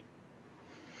slightly.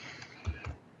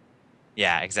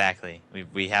 Yeah, exactly.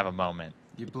 We have a moment.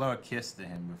 You blow a kiss to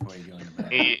him before you go into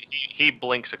bed. He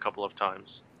blinks a couple of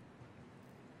times.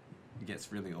 It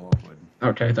gets really awkward.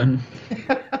 Okay, then.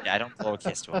 Yeah, I don't blow a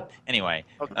kiss to him. Anyway.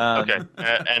 Okay.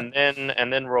 And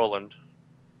then Roland.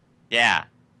 Yeah.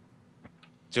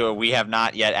 So we have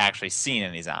not yet actually seen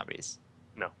any zombies.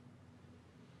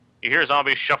 You hear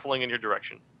zombies shuffling in your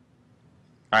direction.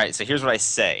 All right, so here's what I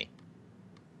say.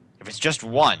 If it's just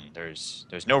one, there's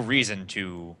no reason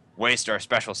to waste our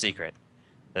special secret.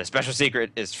 The special secret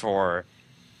is for,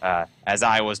 as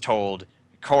I was told,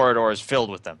 corridors filled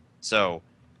with them. So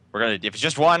if it's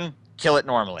just one, kill it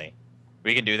normally.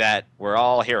 We can do that. We're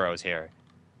all heroes here.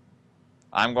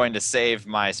 I'm going to save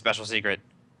my special secret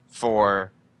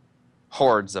for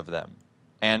hordes of them,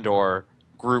 and/or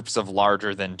groups of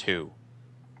larger than 2.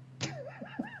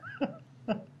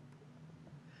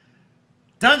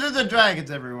 Dungeons and Dragons,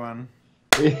 everyone.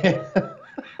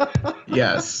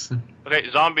 Yes. Okay,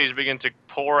 zombies begin to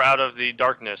pour out of the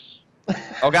darkness.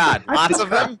 Oh God, lots of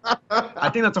them. I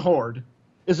think that's a horde.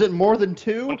 Is it more than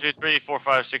 2? 1, 2, 3, 4,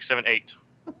 5, 6, 7, 8.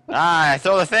 I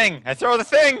throw the thing. It's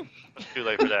It's too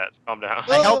late for that. Calm down.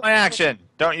 I help my action.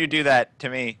 Don't you do that to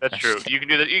me. That's true. You can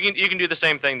do that. You can do the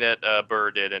same thing that Burr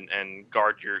did and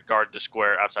guard the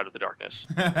square outside of the darkness.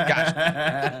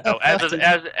 So as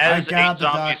I 8 got the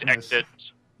zombies darkness. exit,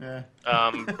 Yeah.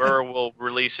 Burr will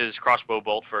release his crossbow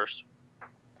bolt first.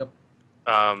 Yep.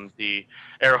 The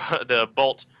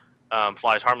bolt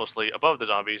flies harmlessly above the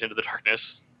zombies into the darkness.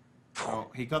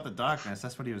 Oh, he got the darkness.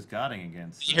 That's what he was guarding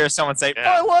against. You hear someone say,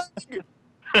 Yeah. "My leg!"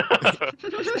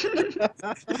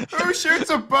 Who shoots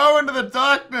a bow into the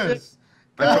darkness?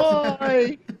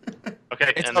 Why?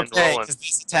 Okay, It's and then okay, Roland. because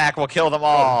this attack will kill them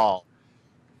all.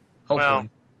 Hopefully. Well,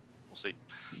 we'll see.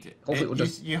 Hopefully we'll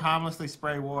just- You harmlessly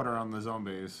spray water on the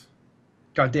zombies.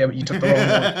 God damn it, you took the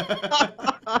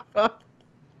wrong one.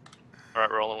 All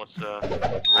right, Roland.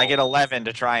 What's I get 11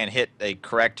 to try and hit a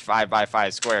correct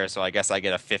 5x5 square, so I guess I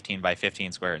get a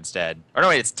 15x15 square instead. Or no,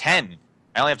 wait, it's 10.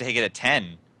 I only have to hit a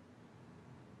 10.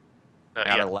 I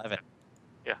got yeah. 11.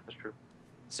 Yeah, that's true.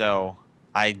 So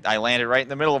I landed right in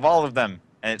the middle of all of them,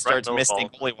 and it starts Right, misting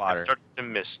holy water. It starts to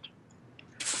mist.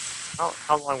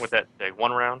 How long would that take?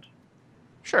 1 round?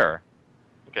 Sure.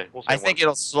 Okay, we'll say I think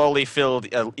it'll slowly fill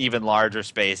an even larger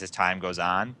space as time goes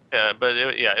on. Yeah, but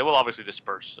it will obviously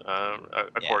disperse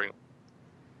accordingly.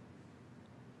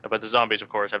 But the zombies, of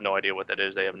course, have no idea what that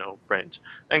is. They have no brains.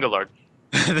 Engelard.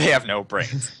 They have no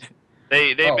brains.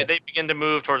 They begin to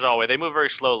move towards Alway. They move very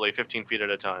slowly, 15 feet at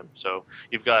a time. So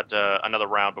you've got another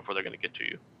round before they're going to get to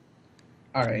you.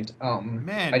 All right. Man,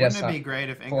 I wouldn't guess it be great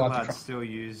if pull out the Engelard still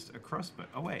used a crossbow?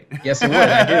 Oh, wait. Yes, it would.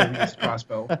 I do use a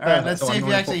crossbow. All right, let's So see I'm if you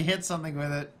going to actually hit something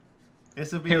with it.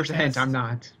 This will be Here's a a hint. test. I'm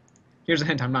not. Here's a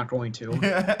hint. I'm not going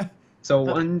to. So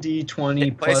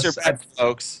 1d20 Place your plus. bets,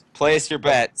 folks. Place your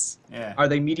bets. Yeah. Are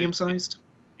they medium sized?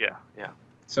 Yeah.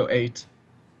 So 8.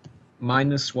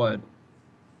 Minus what?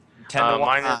 10 to 1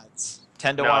 minus- odds.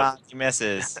 10 to No. 1 odds he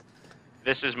misses.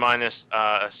 This is minus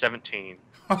 17.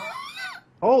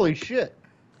 Holy shit!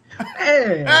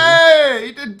 Hey! Hey!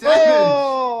 He did damage!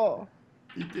 Oh!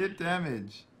 He did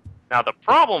damage. Now the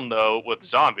problem though with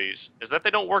zombies is that they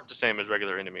don't work the same as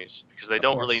regular enemies because they Of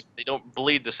don't course. they don't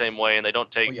bleed the same way and they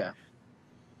don't take Oh yeah.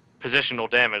 positional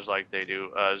damage like they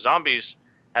do. Zombies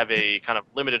have a kind of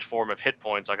limited form of hit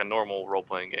points like a normal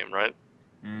role-playing game, right?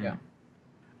 Mm, Yeah.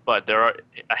 But a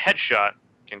headshot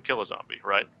can kill a zombie,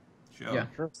 right? Sure. Yeah.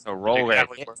 So roll that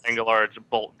exactly hit. where Engelard's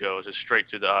bolt goes is straight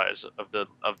through the eyes of the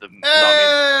zombie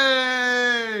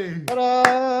Hey!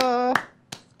 Ta-da!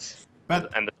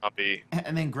 But and the zombie.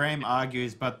 and then Graham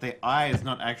argues, but the eye is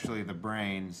not actually the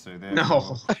brain, so No.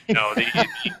 therefore... No,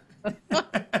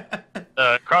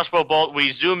 the crossbow bolt.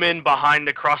 We zoom in behind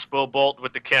the crossbow bolt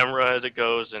with the camera as it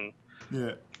goes, and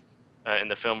Yeah. in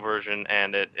the film version,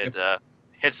 and it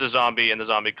hits the zombie, and the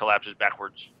zombie collapses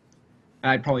backwards.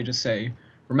 I'd probably just say,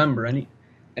 remember, any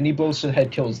blows to the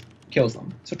head kills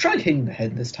them. So try hitting the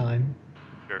head this time.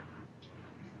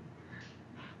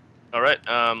 All right.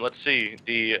 Let's see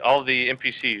all the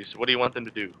NPCs. What do you want them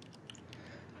to do?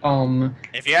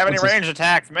 If you have any What's this- range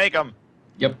attacks, make them.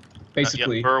 Yep.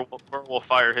 Basically. Yep, Burr will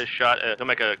fire his shot. He'll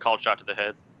make a called shot to the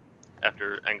head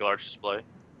after Engelard's display.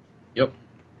 Yep.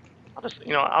 I'll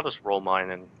just roll mine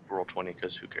and roll 20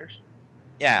 because who cares?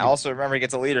 Yeah, also remember he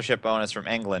gets a leadership bonus from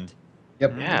England.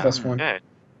 Yep. Yeah. Plus 1. Okay.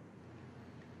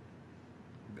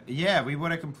 Yeah, we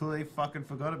would have completely fucking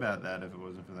forgot about that if it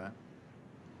wasn't for that.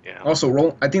 Yeah. Also,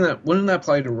 wouldn't that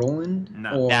apply to Roland?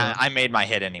 No. Or, Yeah, I made my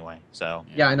hit anyway, so.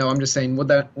 yeah, I know. I'm just saying, for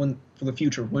the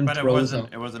future, when But it throws wasn't.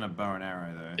 up. It wasn't a bow and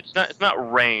arrow though. It's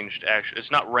not ranged actually.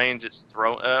 It's not ranged. It's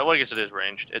throw. Well, I guess it is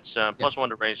ranged. It's plus 1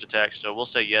 to ranged attacks. So we'll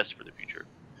say yes for the future.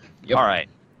 Yep. All right.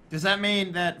 Does that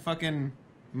mean that fucking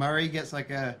Murray gets like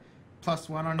a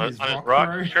 +1 on his On his rock rock?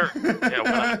 throw? Sure.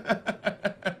 Yeah,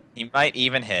 why He might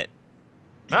even hit.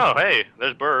 Oh, hey,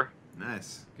 there's Burr.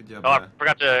 Nice. Good job. Oh, I Burr.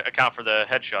 forgot to account for the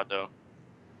headshot though.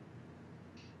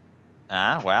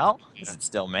 Well, does it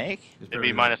still make? It's It'd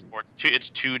be probably- -4. It's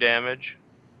 2 damage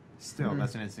Still,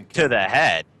 that's an instant To kill. the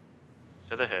head.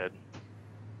 to the head.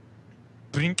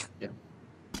 Blink.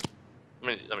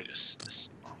 Let me just.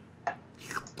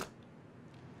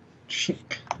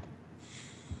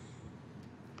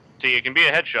 See, it can be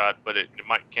a headshot, but it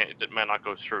might not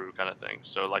go through, kind of thing.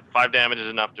 So like 5 damage is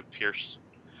enough to pierce,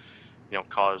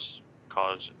 cause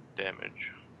damage.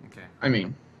 Okay. I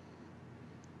mean,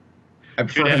 I 2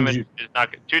 prefer him damage to. is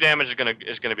not. 2 damage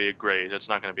is gonna be a graze. It's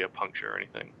not gonna be a puncture or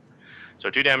anything. So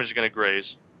 2 damage is gonna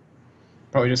graze.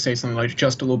 Probably just say something like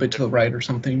just a little bit to the right or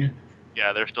something.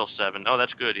 Yeah, there's still 7. Oh,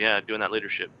 that's good. Yeah, doing that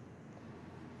leadership.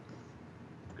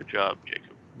 Good job, Jacob.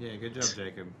 Yeah, good job,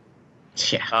 Jacob.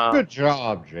 Yeah. Good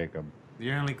job, Jacob.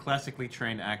 The only classically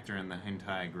trained actor in the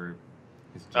entire group.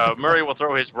 is Murray will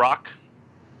throw his rock.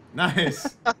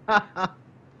 Nice.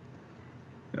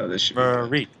 No, this should be good.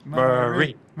 Murray.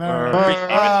 Murray. Murray. Murray.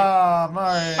 Ah,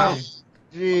 Murray. Oh,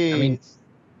 Jeez.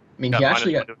 I mean, Got he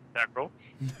actually -1 got to attack roll.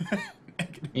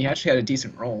 he actually had a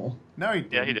decent roll. No, he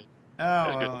didn't. Yeah, he did. Oh, That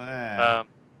was good. well, yeah.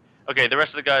 Okay, the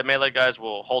rest of the melee guys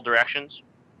will hold their actions.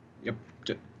 Yep.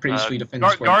 Pretty sweet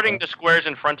defense. Guarding the squares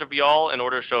in front of y'all in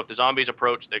order so if the zombies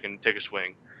approach, they can take a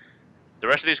swing. The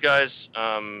rest of these guys,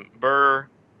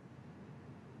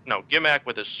 Gimak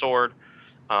with his sword,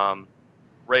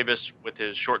 Rabus with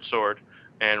his short sword,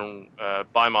 and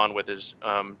Baimon with his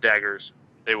daggers,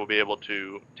 they will be able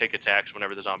to take attacks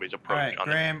whenever the zombies All approach. right, on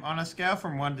them. Graham, on a scale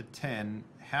from 1 to 10,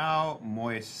 how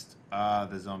moist are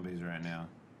the zombies right now?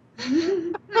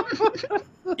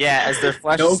 Yeah, as their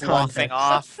flesh No sloughing context.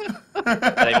 off,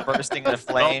 they bursting into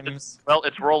flames. Well,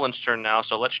 it's Roland's turn now,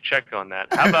 so let's check on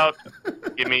that. How about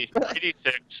give me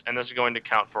 3d6, and this is going to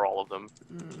count for all of them.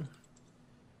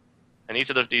 And each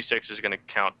of those d6 is going to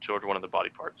count toward one of the body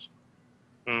parts.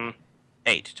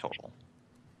 8 total.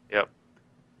 Yep.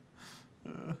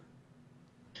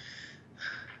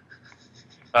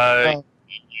 Oh.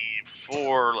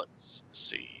 4, let's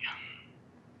see.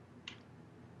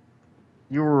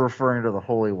 You were referring to the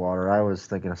holy water. I was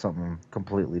thinking of something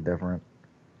completely different.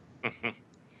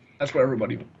 That's where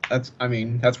everybody. That's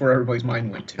where everybody's mind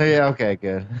went to. Yeah, okay,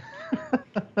 good.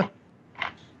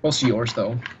 Most of yours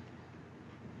though.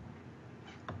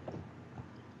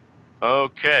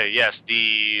 Okay, yes,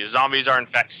 the zombies are in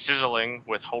fact sizzling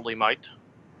with holy might.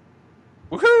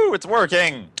 Woohoo! It's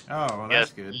working. Oh, well,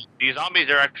 that's good. The zombies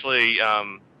are actually,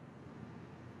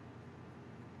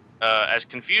 as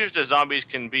confused as zombies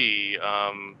can be,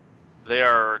 they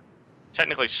are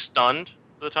technically stunned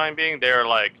for the time being. They're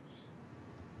like,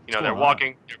 they're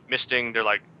walking, they're misting, they're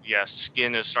like,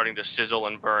 skin is starting to sizzle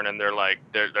and burn, and they're like,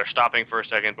 they're stopping for a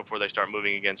second before they start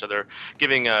moving again. So they're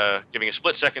giving a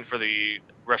split second for the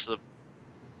rest of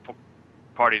the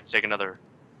party to take another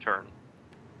turn.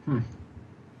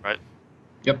 Right?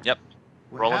 Yep.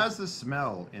 Well, Roland? how's the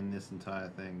smell in this entire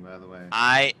thing, by the way?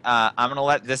 I'm gonna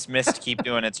let this mist keep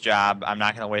doing its job. I'm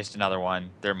not gonna waste another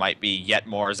one. There might be yet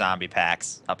more zombie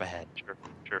packs up ahead.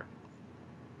 Sure.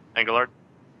 Engelard?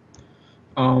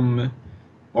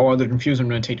 While they're confused, I'm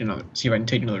gonna see if I can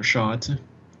take another shot.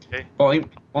 Okay. Volume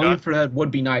for that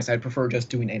would be nice. I'd prefer just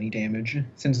doing any damage,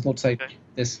 since it looks like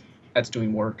that's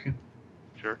doing work.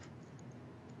 Sure.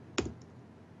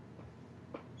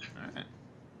 Alright.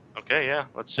 Okay, yeah,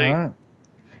 let's see. All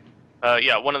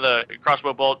right. One of the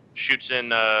crossbow bolt shoots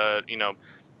in,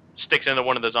 sticks into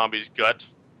one of the zombies' gut,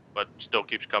 but still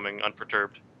keeps coming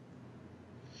unperturbed.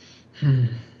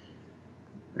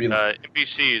 Really?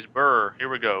 NPCs, Burr, here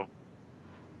we go.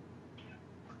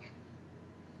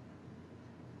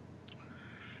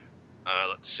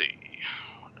 Let's see.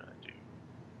 What did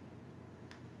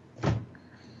I do?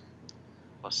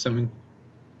 Summon.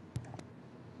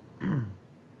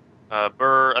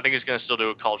 Burr, I think he's going to still do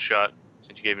a called shot,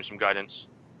 since you gave him some guidance.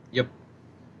 Yep.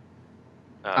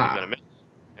 He's going to miss.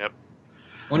 Yep.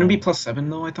 Wouldn't it be +7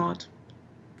 though? I thought.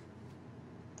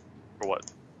 For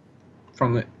what?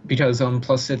 Because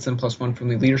plus hits and +1 from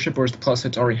the leadership, or is the plus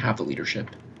hits already have the leadership?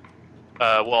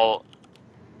 Well,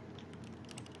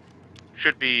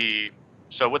 should be.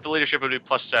 So with the leadership, it would be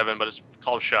 +7, but it's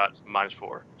called shot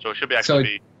 -4. So it should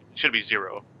be should be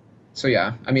 0. So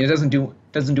yeah, it doesn't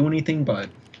do anything, but.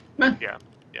 Meh. Yeah.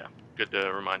 Good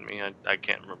to remind me. I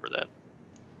can't remember that.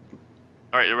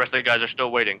 All right, the rest of the guys are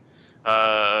still waiting.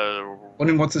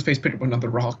 When what's his face picked up another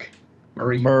rock?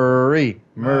 Murray. Murray.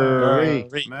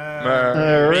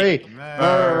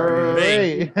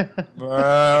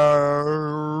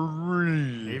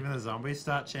 Even the zombies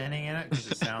start chanting in it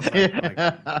because it sounds like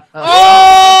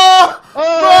Oh!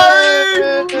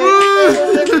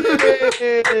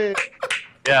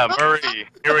 Yeah, Murray.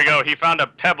 Here we go. He found a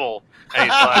pebble, and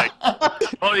he's like,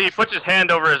 he puts his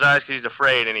hand over his eyes because he's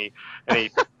afraid, and he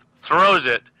throws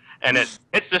it, and it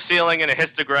hits the ceiling, and it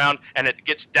hits the ground, and it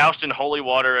gets doused in holy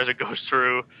water as it goes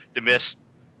through the mist,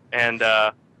 and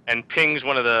pings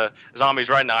one of the zombies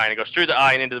right in the eye, and it goes through the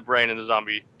eye and into the brain, and the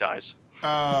zombie dies.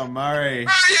 Oh, Murray.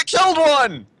 You killed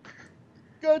one!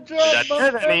 Good job,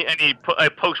 Murray. And he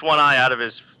pokes one eye out of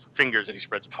his fingers, and he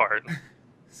spreads apart.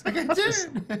 It's like a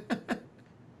dude.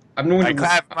 I'm going I to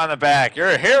clap him on the back. You're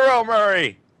a hero,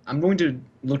 Murray! I'm going to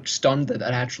look stunned that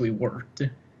actually worked.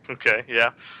 Okay,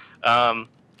 yeah.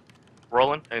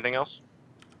 Roland, anything else?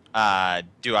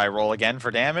 Do I roll again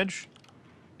for damage?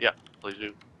 Yeah, please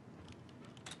do.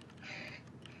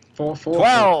 4, 4.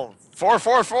 12! 4,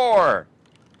 4, 4!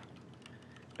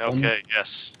 Okay, yes.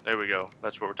 There we go.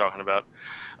 That's what we're talking about.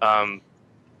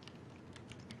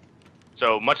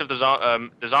 So much of the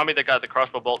zombie that got the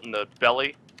crossbow bolt in the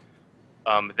belly,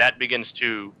 that begins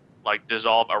to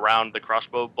dissolve around the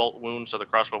crossbow bolt wound, so the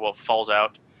crossbow bolt falls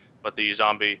out, but the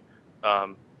zombie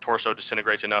torso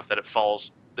disintegrates enough that it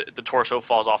falls. The torso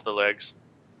falls off the legs.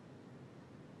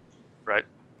 Right?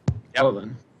 Yep. Well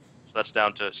then. So that's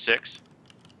down to 6.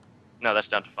 No, that's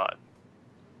down to 5.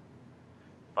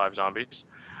 5 zombies.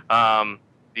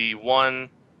 The one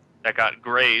that got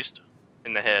grazed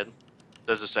in the head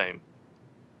does the same.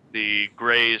 The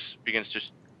graze begins to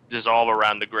dissolve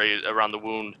around the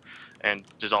wound and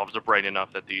dissolves the brain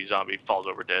enough that the zombie falls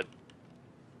over dead.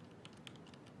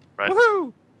 Right?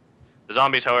 Woohoo! The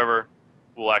zombies, however,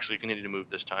 will actually continue to move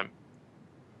this time.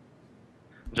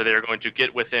 So they are going to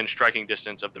get within striking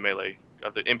distance of the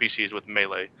NPCs with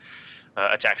melee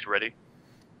attacks ready.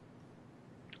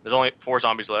 There's only 4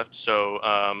 zombies left, so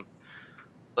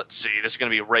let's see. This is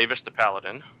going to be Ravis the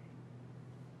Paladin.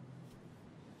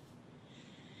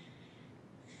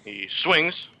 He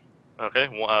swings. Okay,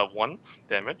 1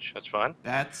 damage. That's fine.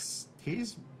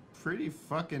 He's pretty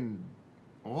fucking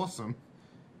awesome.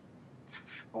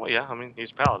 Oh yeah, I mean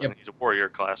he's Paladin. Yep. He's a warrior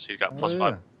class. He's got plus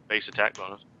 5 base attack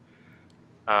bonus.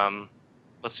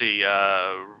 Let's see.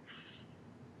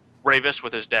 Ravis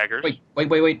with his daggers.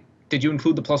 Wait. Did you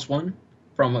include the +1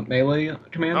 from a melee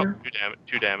commander? Oh,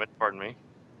 2 damage. Pardon me.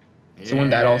 So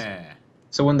wouldn't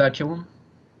that kill him?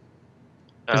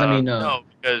 Because no,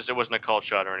 because it wasn't a called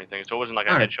shot or anything, so it wasn't like a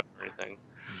headshot or anything.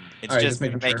 It's Alright, just just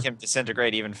going to making make sure. him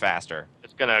disintegrate even faster.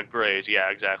 It's gonna graze. Yeah,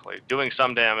 exactly. Doing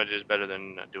some damage is better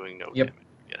than doing no Yep. damage.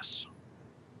 Yes.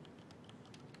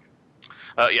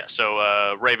 So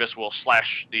Ravis will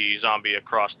slash the zombie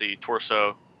across the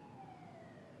torso.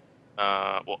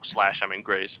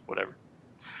 Graze, whatever.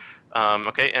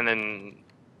 Okay, and then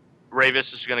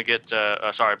Ravis is going to get,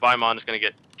 Baimon is going to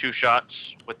get 2 shots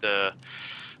with the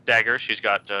dagger. She's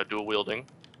got dual wielding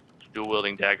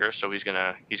dagger, so he's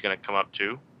gonna come up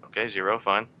 2. Okay, 0,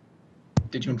 fine.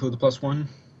 Did you include the +1?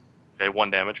 Okay,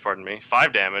 1 damage, pardon me.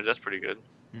 5 damage, that's pretty good.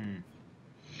 He's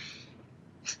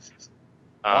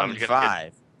gonna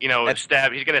 5.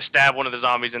 get, he's gonna stab one of the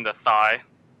zombies in the thigh.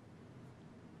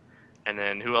 And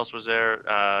then who else was there?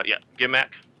 Gimak.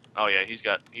 Oh yeah, he's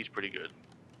pretty good.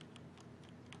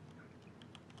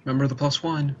 Remember the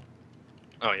 +1.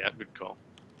 Oh yeah, good call.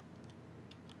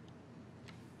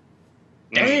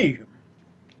 Damn!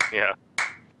 Yeah.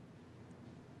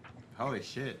 Holy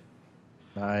shit.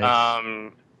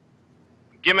 Nice.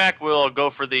 Gimak will go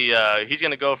for the. He's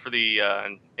gonna go for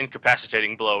the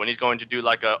incapacitating blow, and he's going to do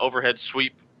like a overhead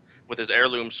sweep with his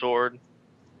heirloom sword,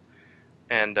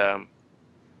 and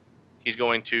he's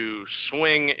going to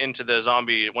swing into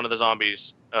one of the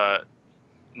zombies'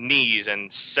 knees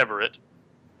and sever it.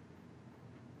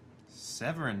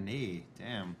 Sever a knee.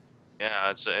 Damn.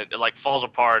 Yeah, it like falls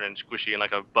apart and squishy, and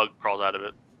like a bug crawls out of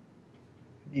it.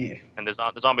 Yeah. And the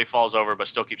zombie falls over, but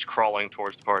still keeps crawling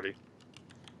towards the party.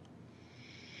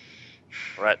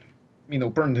 All right. I mean, they'll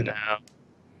burn to death. Now,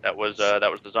 that was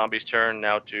the zombie's turn.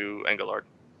 Now to Engelard.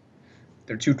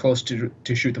 They're too close to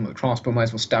shoot them with a crossbow. Might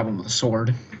as well stab them with a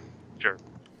sword. Sure.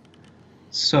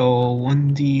 So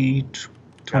 1d20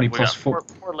 We got plus 4.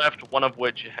 4 left, one of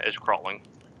which is crawling.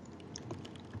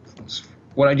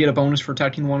 Would I get a bonus for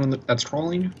attacking the one that's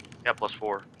crawling? Yeah, plus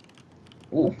 4.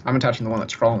 Ooh, I'm attacking the one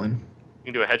that's crawling.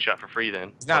 You can do a headshot for free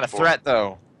then. He's not a Plus 4. threat,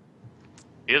 though.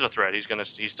 He is a threat. He's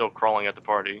still crawling at the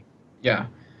party. Yeah.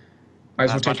 Might as well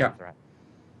Not much take of a out. threat.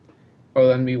 Oh,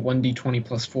 that'd be 1d20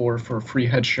 plus 4 for a free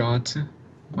headshot.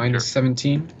 Minus Sure.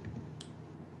 17.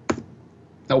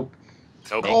 Nope.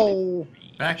 Nope. Oh.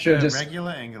 Back to Should've just-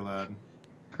 regular Engelard.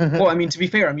 Well, I mean, to be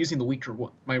fair, I'm using the weaker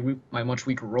my much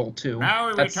weaker roll too. Now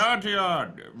we That's- return to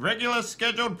your regular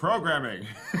scheduled programming.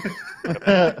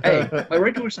 Hey, my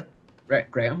regular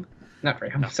Graham, not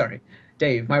Graham. Sorry,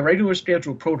 Dave. My regular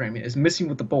scheduled programming is missing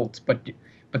with the bolts, but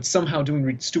somehow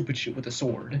doing stupid shit with a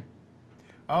sword.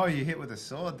 Oh, you hit with a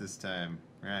sword this time.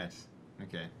 Right.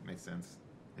 Okay, makes sense.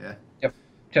 Yeah.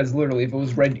 Because literally, if it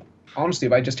was red, honestly,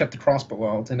 if I just kept the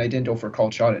crossbow out and I didn't go for a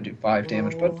called shot, I'd do 5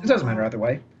 damage. But it doesn't matter either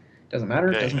way. Doesn't matter.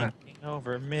 Okay. Doesn't matter.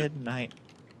 Over midnight.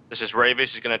 This is Ravis.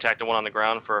 He's going to attack the one on the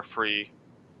ground for a free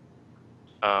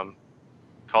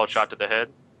called shot to the head.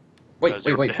 Wait. Plus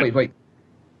 1.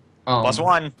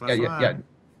 Plus Yeah. one.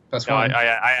 Plus No, 1.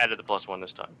 I added the plus 1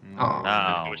 this time. Oh.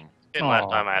 No. Last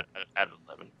time I added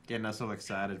 11. Getting us all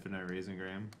excited for no reason,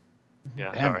 Graham.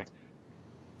 Yeah, Damn sorry. it.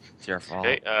 It's your fault.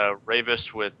 Okay,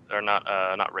 Ravis with, or not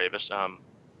Ravis,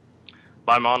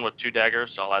 Baimon with 2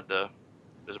 daggers. I'll add this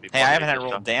will be. Hey, I haven't had this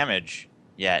rolled time. damage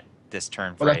yet this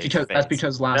turn. Well, that's for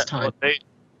because last time. Well,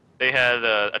 they had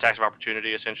attacks of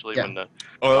opportunity essentially Yeah. when the.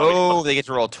 Oh, they get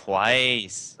to roll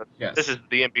twice. Yes. This is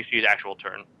the NPC's actual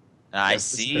turn. I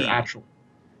Yes, this is see. their actual.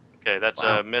 Okay, that's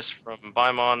Wow. a miss from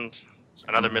Baimon,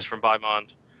 another miss from Baimon,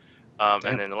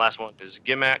 and then the last one is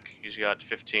Gimak. He's got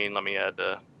 15. Let me add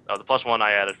the plus 1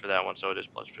 I added for that one, so it is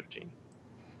plus 15.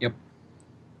 Yep.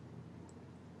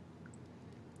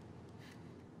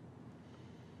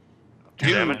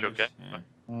 Two damage, okay. Yeah.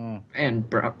 Mm. And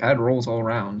bad rolls all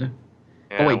around.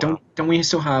 Yeah, Oh wait, well, don't we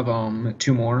still have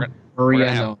 2 more? We're Murray gonna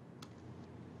and have-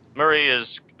 Murray is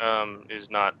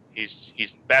not. He's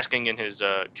basking in his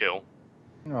kill.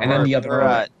 And then the other.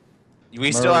 We're,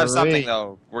 we still have something Murray.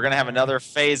 though. We're gonna have another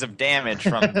phase of damage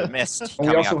from the mist Oh, we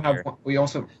coming also up have. here. We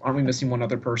also aren't we missing one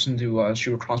other person to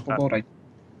shoot a crossbow bolt?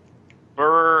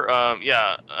 Burr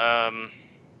Burr,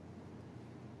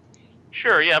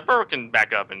 sure, yeah, Burr can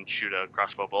back up and shoot a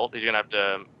crossbow bolt. He's gonna have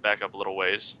to back up a little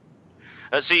ways.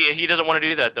 See, he doesn't want to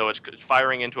do that though. It's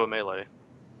firing into a melee.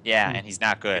 Yeah, and he's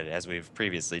not good, as we've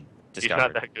previously discovered.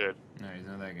 He's not that good. No, he's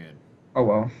not that good. Oh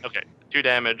well. Okay, 2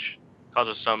 damage,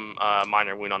 causes some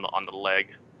minor wound on the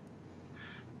leg,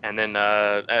 and then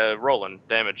Roland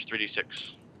damage 3d6.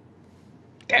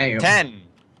 Damn. 10.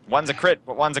 One's a crit,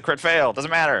 but one's a crit fail.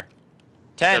 Doesn't matter.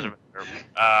 10. Doesn't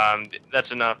matter. That's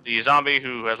enough. The zombie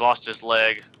who has lost his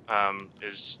leg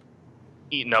is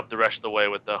eaten up the rest of the way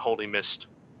with the holy mist.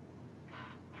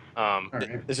 All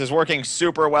right. This is working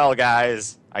super well,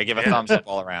 guys. I give a thumbs up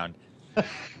all around.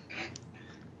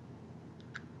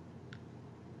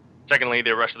 Secondly,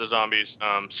 the rest of the zombies'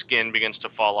 skin begins to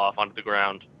fall off onto the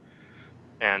ground,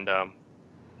 and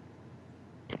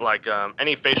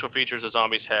any facial features the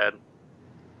zombies had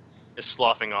is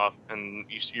sloughing off, and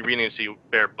you really see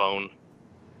bare bone.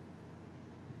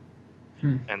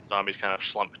 And zombies kind of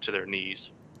slump to their knees.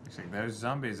 Looks like those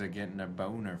zombies are getting a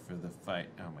boner for the fight.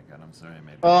 Oh my god, I'm sorry I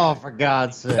made that. Oh, for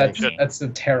God's sake. That's a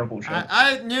terrible joke.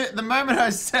 I knew the moment I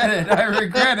said it, I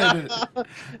regretted it.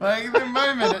 Like the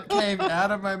moment it came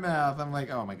out of my mouth, I'm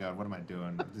like, oh my god, what am I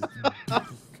doing?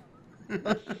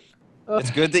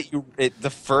 It's good that the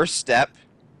first step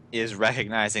is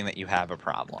recognizing that you have a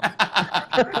problem.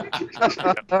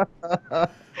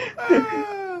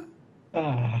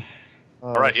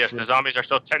 All right, yes, the zombies are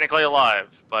still technically alive,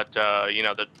 but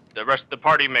the rest of the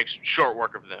party makes short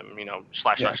work of them.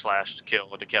 Slash,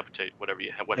 kill, decapitate, have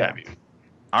you.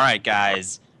 All right,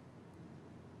 guys.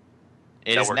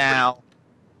 It is now.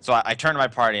 So I turn to my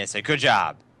party and say, "Good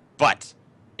job," but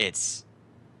it's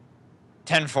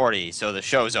 10:40, so the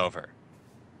show's over.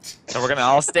 So we're gonna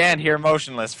all stand here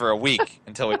motionless for a week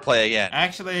until we play again.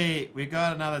 Actually, we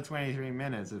got another 23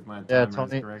 minutes if my timer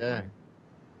is correct.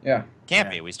 Yeah. Can't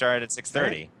be. We started at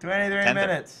 6:30. 23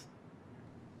 minutes.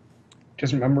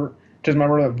 Just remember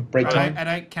the break time. I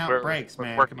don't count breaks,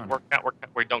 man. Come on.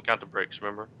 We don't count the breaks,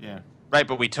 remember? Yeah. Right,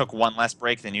 but we took one less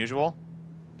break than usual.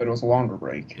 But it was a longer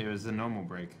break. It was a normal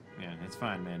break. Yeah, it's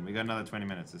fine, man. We got another 20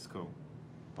 minutes. It's cool.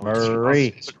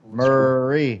 Murray.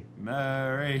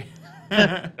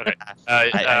 Okay.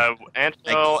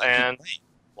 Ansel and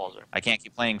Walzer. I can't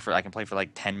keep playing I can play for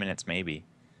like 10 minutes maybe.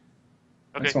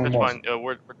 Okay, that's fine.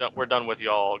 We're done with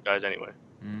y'all guys anyway.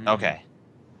 Okay.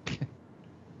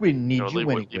 We need So you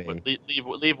anyway.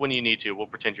 leave when you need to. We'll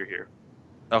pretend you're here.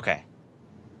 Okay.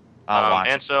 I'll watch.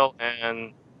 Ansel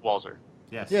and Walzer.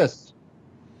 Yes. Yes.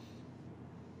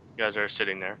 You guys are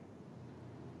sitting there.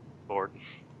 Bored.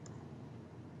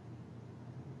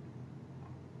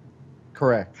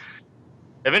 Correct.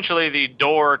 Eventually, the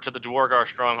door to the Dwargar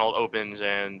stronghold opens,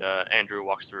 and Andrew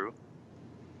walks through.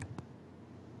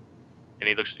 And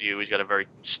he looks at you. He's got a very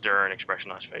stern expression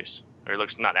on his face. Or he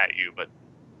looks not at you, but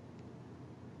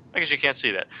I guess you can't see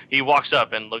that. He walks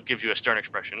up and gives you a stern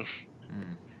expression.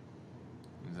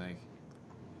 He's like,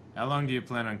 how long do you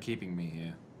plan on keeping me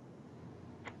here?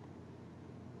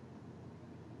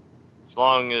 As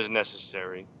long as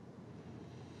necessary.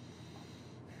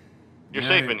 You're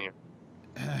safe in here.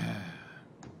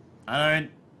 I don't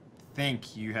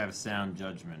think you have sound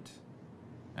judgment.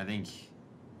 I think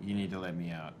you need to let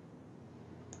me out.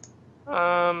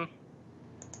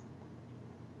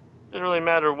 Doesn't really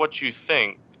matter what you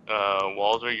think,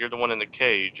 Walzer. You're the one in the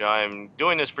cage. I'm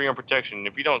doing this for your protection.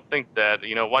 If you don't think that,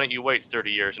 why don't you wait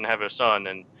 30 years and have a son,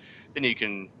 and then we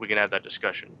can have that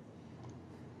discussion.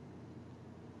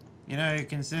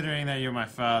 Considering that you're my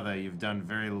father, you've done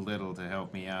very little to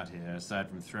help me out here, aside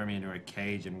from throw me into a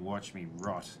cage and watch me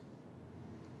rot.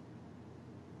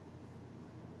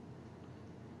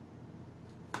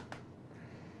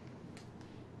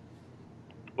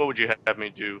 What would you have me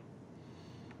do?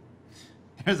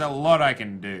 There's a lot I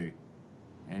can do,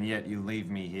 and yet you leave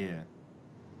me here.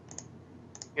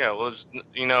 Yeah, well,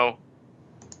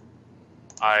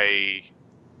 I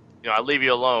leave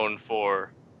you alone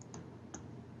for,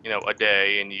 a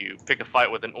day, and you pick a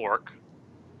fight with an orc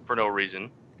for no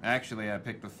reason. Actually, I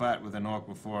picked a fight with an orc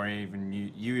before you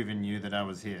even knew that I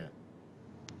was here.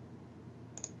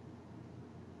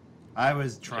 I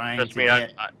was trying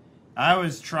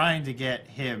to get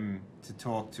him to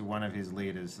talk to one of his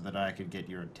leaders so that I could get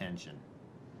your attention.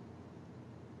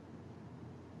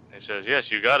 He says,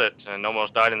 yes, you got it, and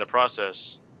almost died in the process.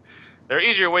 There are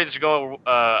easier ways to go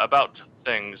about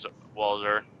things,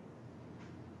 Walzer.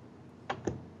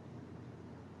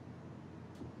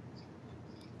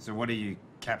 So what are you,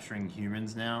 capturing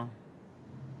humans now?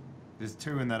 There's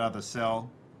 2 in that other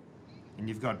cell, and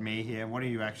you've got me here. What are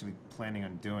you actually planning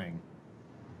on doing?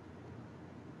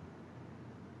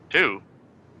 2?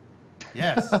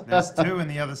 Yes, there's 2 in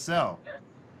the other cell.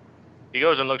 He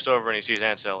goes and looks over and he sees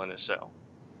Ansel in his cell.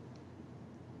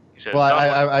 He says, Well,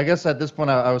 "Someone-" I guess at this point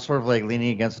I was sort of like leaning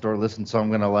against the door, listen, so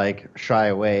I'm gonna like shy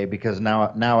away because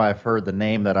now I've heard the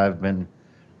name that I've been,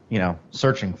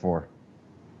 searching for.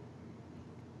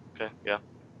 Okay, yeah.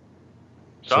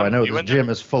 So I Son, know you this in there? gym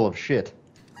is full of shit.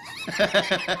 He's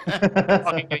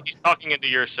talking into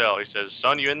your cell. He says,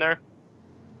 "Son, you in there?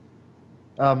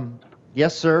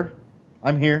 Yes, sir.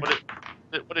 I'm here.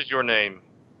 What is your name?"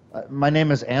 My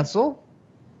name is Ansel.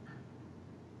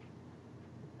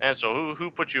 Ansel, who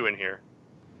put you in here?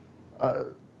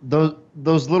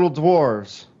 Those little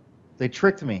dwarves, they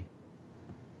tricked me.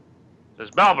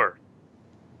 Says Balber.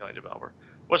 Yelling to Balber.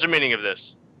 What's the meaning of this?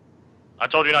 I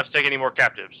told you not to take any more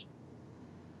captives.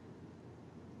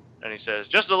 And he says,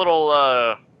 just a little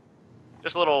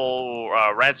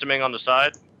ransoming on the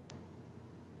side.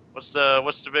 What's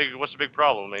the big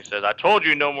problem? And he says, I told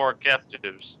you no more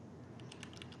captives.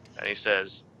 And he says,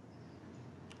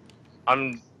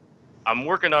 I'm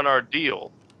working on our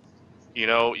deal.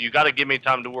 You got to give me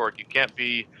time to work. You can't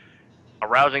be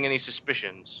arousing any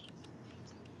suspicions.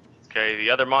 Okay,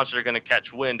 the other monsters are going to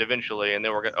catch wind eventually, and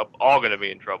then we're all going to be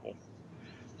in trouble.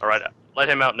 All right, let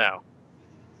him out now.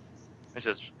 He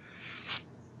says,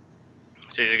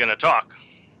 so you're going to talk.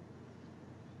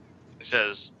 He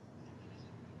says,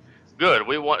 good.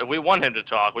 We want him to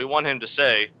talk. We want him to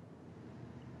say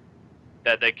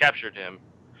that they captured him,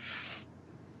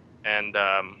 and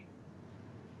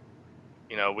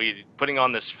we putting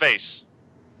on this face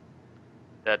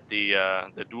that the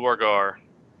Duergar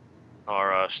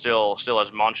are still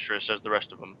as monstrous as the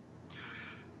rest of them.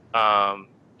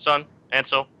 Son,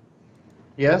 Ansel.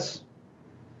 Yes.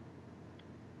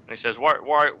 And he says,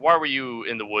 why were you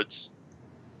in the woods?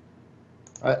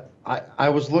 I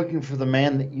was looking for the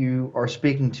man that you are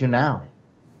speaking to now.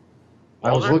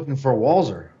 I was Walzer? looking for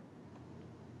Walzer.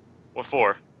 What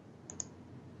for?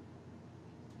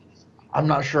 I'm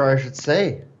not sure I should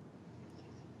say.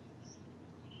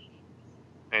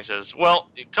 And he says, well,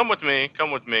 come with me.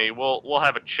 We'll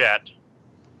have a chat.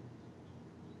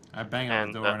 I bang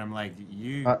on the door and I'm like,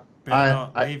 you better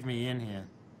not leave me in here.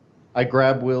 I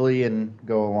grab Willie and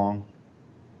go along.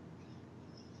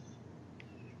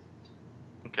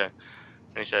 Okay.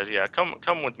 And he says, yeah,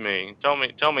 come with me. Tell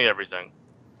me everything.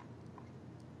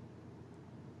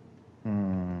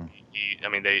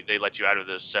 They let you out of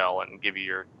this cell and give you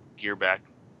your gear back.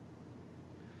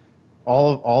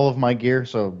 All of my gear,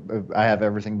 so I have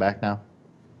everything back now?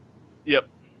 Yep.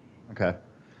 Okay.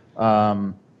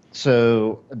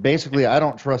 So basically I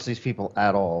don't trust these people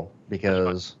at all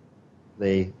because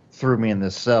they threw me in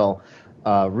this cell.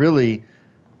 Really,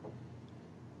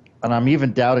 and I'm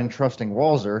even doubting trusting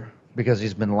Walzer because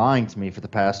he's been lying to me for the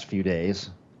past few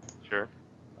days. Sure.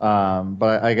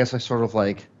 But I guess I sort of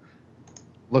like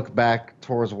look back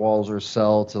towards Walzer's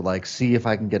cell to like see if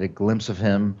I can get a glimpse of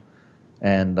him,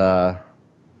 and I'm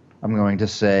going to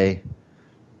say,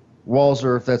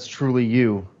 Walzer, if that's truly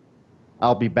you,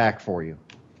 I'll be back for you.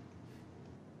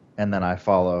 And then I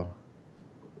follow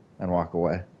and walk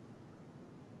away.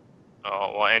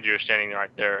 Oh, well, Andrew's standing right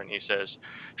there, and he says,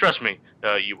 trust me,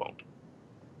 you won't.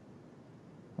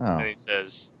 Oh. And he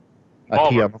says, I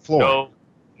pee on the floor.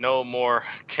 No more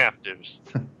captives.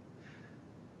 And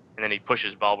then he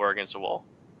pushes Balber against the wall.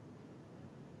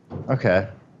 Okay.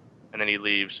 And then he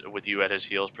leaves with you at his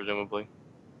heels, presumably.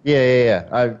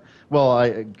 Yeah.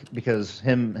 Because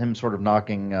him sort of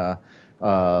knocking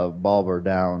Balber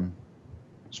down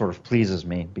sort of pleases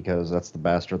me because that's the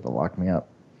bastard that locked me up.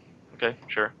 Okay,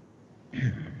 sure.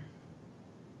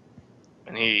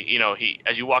 And he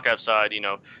as you walk outside,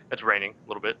 it's raining a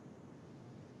little bit.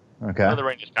 Okay. So the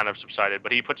rain just kind of subsided,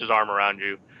 but he puts his arm around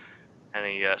you, and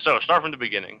so start from the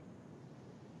beginning,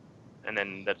 and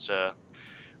then that's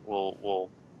we'll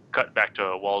cut back to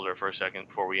Walzer for a second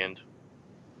before we end.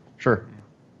 Sure.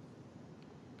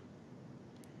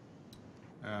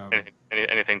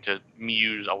 Anything to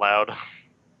muse aloud?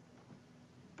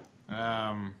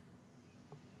 I'm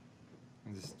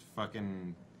just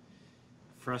fucking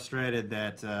frustrated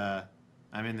that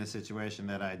I'm in this situation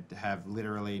that I have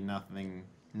literally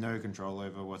no control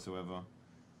over whatsoever.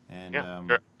 And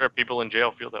there are people in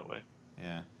jail feel that way.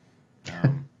 Yeah.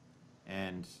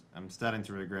 And I'm starting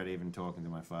to regret even talking to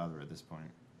my father at this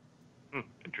point.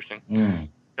 Interesting. Mm.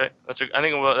 Okay, I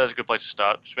think that's a good place to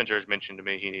stop. Spencer has mentioned to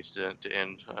me he needs to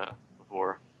end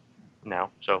before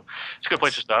now, so it's a good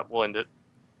place to stop. We'll end it.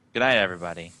 Good night,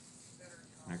 everybody.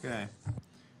 Okay.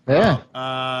 Yeah.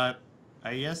 Well,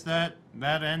 I guess that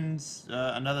that ends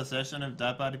another session of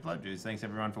Die Party Blood Juice. Thanks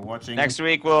everyone for watching. Next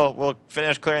week we'll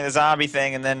finish clearing the zombie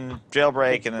thing and then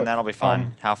jailbreak and then that'll be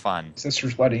fun. How fun!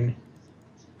 Sister's wedding.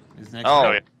 Is next Oh,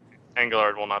 Oh, yeah.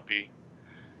 Anguillard will not be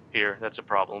here. That's a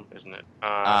problem, isn't it?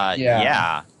 Yeah.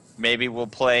 yeah. Maybe we'll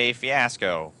play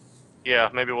Fiasco. Yeah,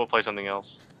 maybe we'll play something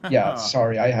else. Yeah,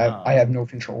 sorry, I have no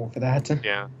control over that.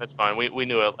 Yeah, that's fine. We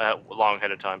knew it long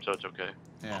ahead of time, so it's okay.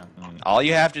 Yeah. All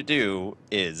you have to do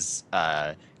is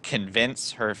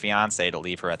convince her fiance to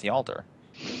leave her at the altar.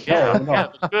 Yeah, No. yeah,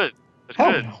 that's good. That's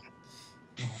Oh, good. no.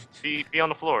 Be on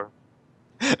the floor.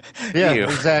 Yeah, You.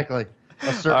 exactly.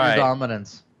 Assert All right. your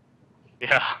dominance.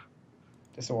 Yeah.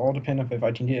 This will all depend if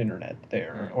I can get internet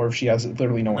there, or if she has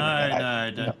literally no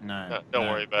internet. Don't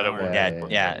worry about it.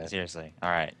 worry. Yeah, seriously. All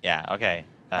right. Yeah, okay.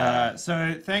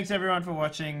 So thanks everyone for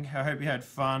watching. I hope you had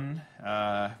fun.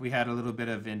 We had a little bit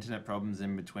of internet problems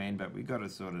in between, but we got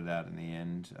it sorted out in the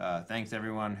end. Thanks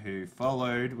everyone who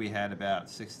followed. We had about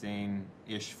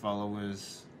 16-ish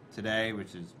followers today,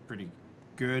 which is pretty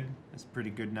good. It's a pretty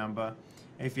good number.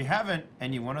 If you haven't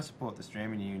and you want to support the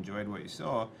stream and you enjoyed what you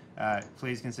saw,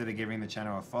 please consider giving the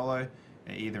channel a follow,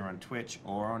 either on Twitch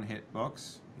or on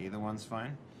Hitbox. Either one's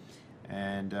fine.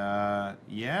 And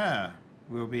yeah,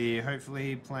 we'll be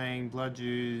hopefully playing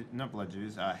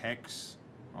Hex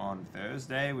on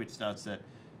Thursday, which starts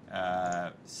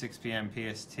at 6 p.m.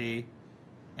 PST,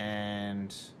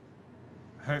 and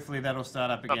hopefully that'll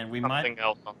start up again. Something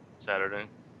else on Saturday.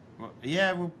 Well,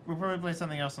 yeah, we'll probably play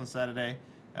something else on Saturday.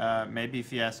 Maybe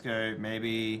Fiasco.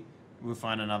 Maybe we'll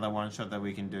find another one shot that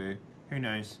we can do. Who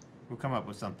knows? We'll come up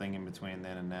with something in between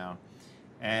then and now.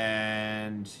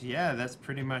 And yeah, that's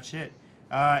pretty much it.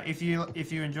 If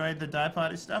you enjoyed the Die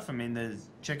Party stuff, I mean,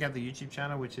 check out the YouTube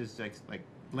channel, which is like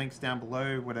links down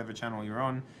below, whatever channel you're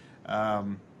on,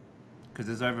 because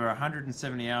there's over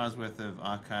 170 hours worth of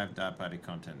archived Die Party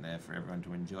content there for everyone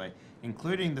to enjoy,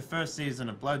 including the first season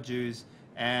of Blood Jews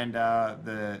and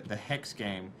the Hex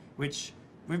game, which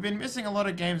we've been missing a lot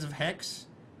of games of Hex,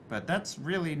 but that's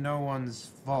really no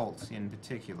one's fault in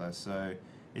particular. So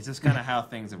it's just kind of how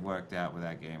things have worked out with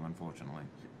that game, unfortunately.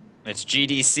 It's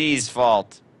GDC's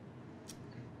fault.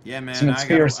 Yeah, man, It's an I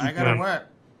conspiracy gotta theory. work.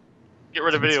 Get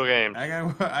rid of video games. I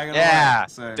gotta Yeah. work.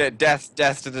 So,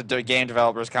 Death to the Game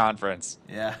Developers Conference.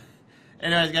 yeah.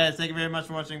 Anyways, guys, thank you very much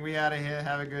for watching. We out of here.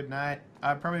 Have a good night.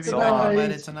 I'll probably be So back on long.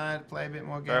 later tonight, play a bit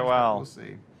more games. Farewell. We'll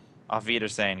see. Auf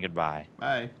Wiedersehen. Goodbye.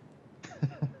 Bye.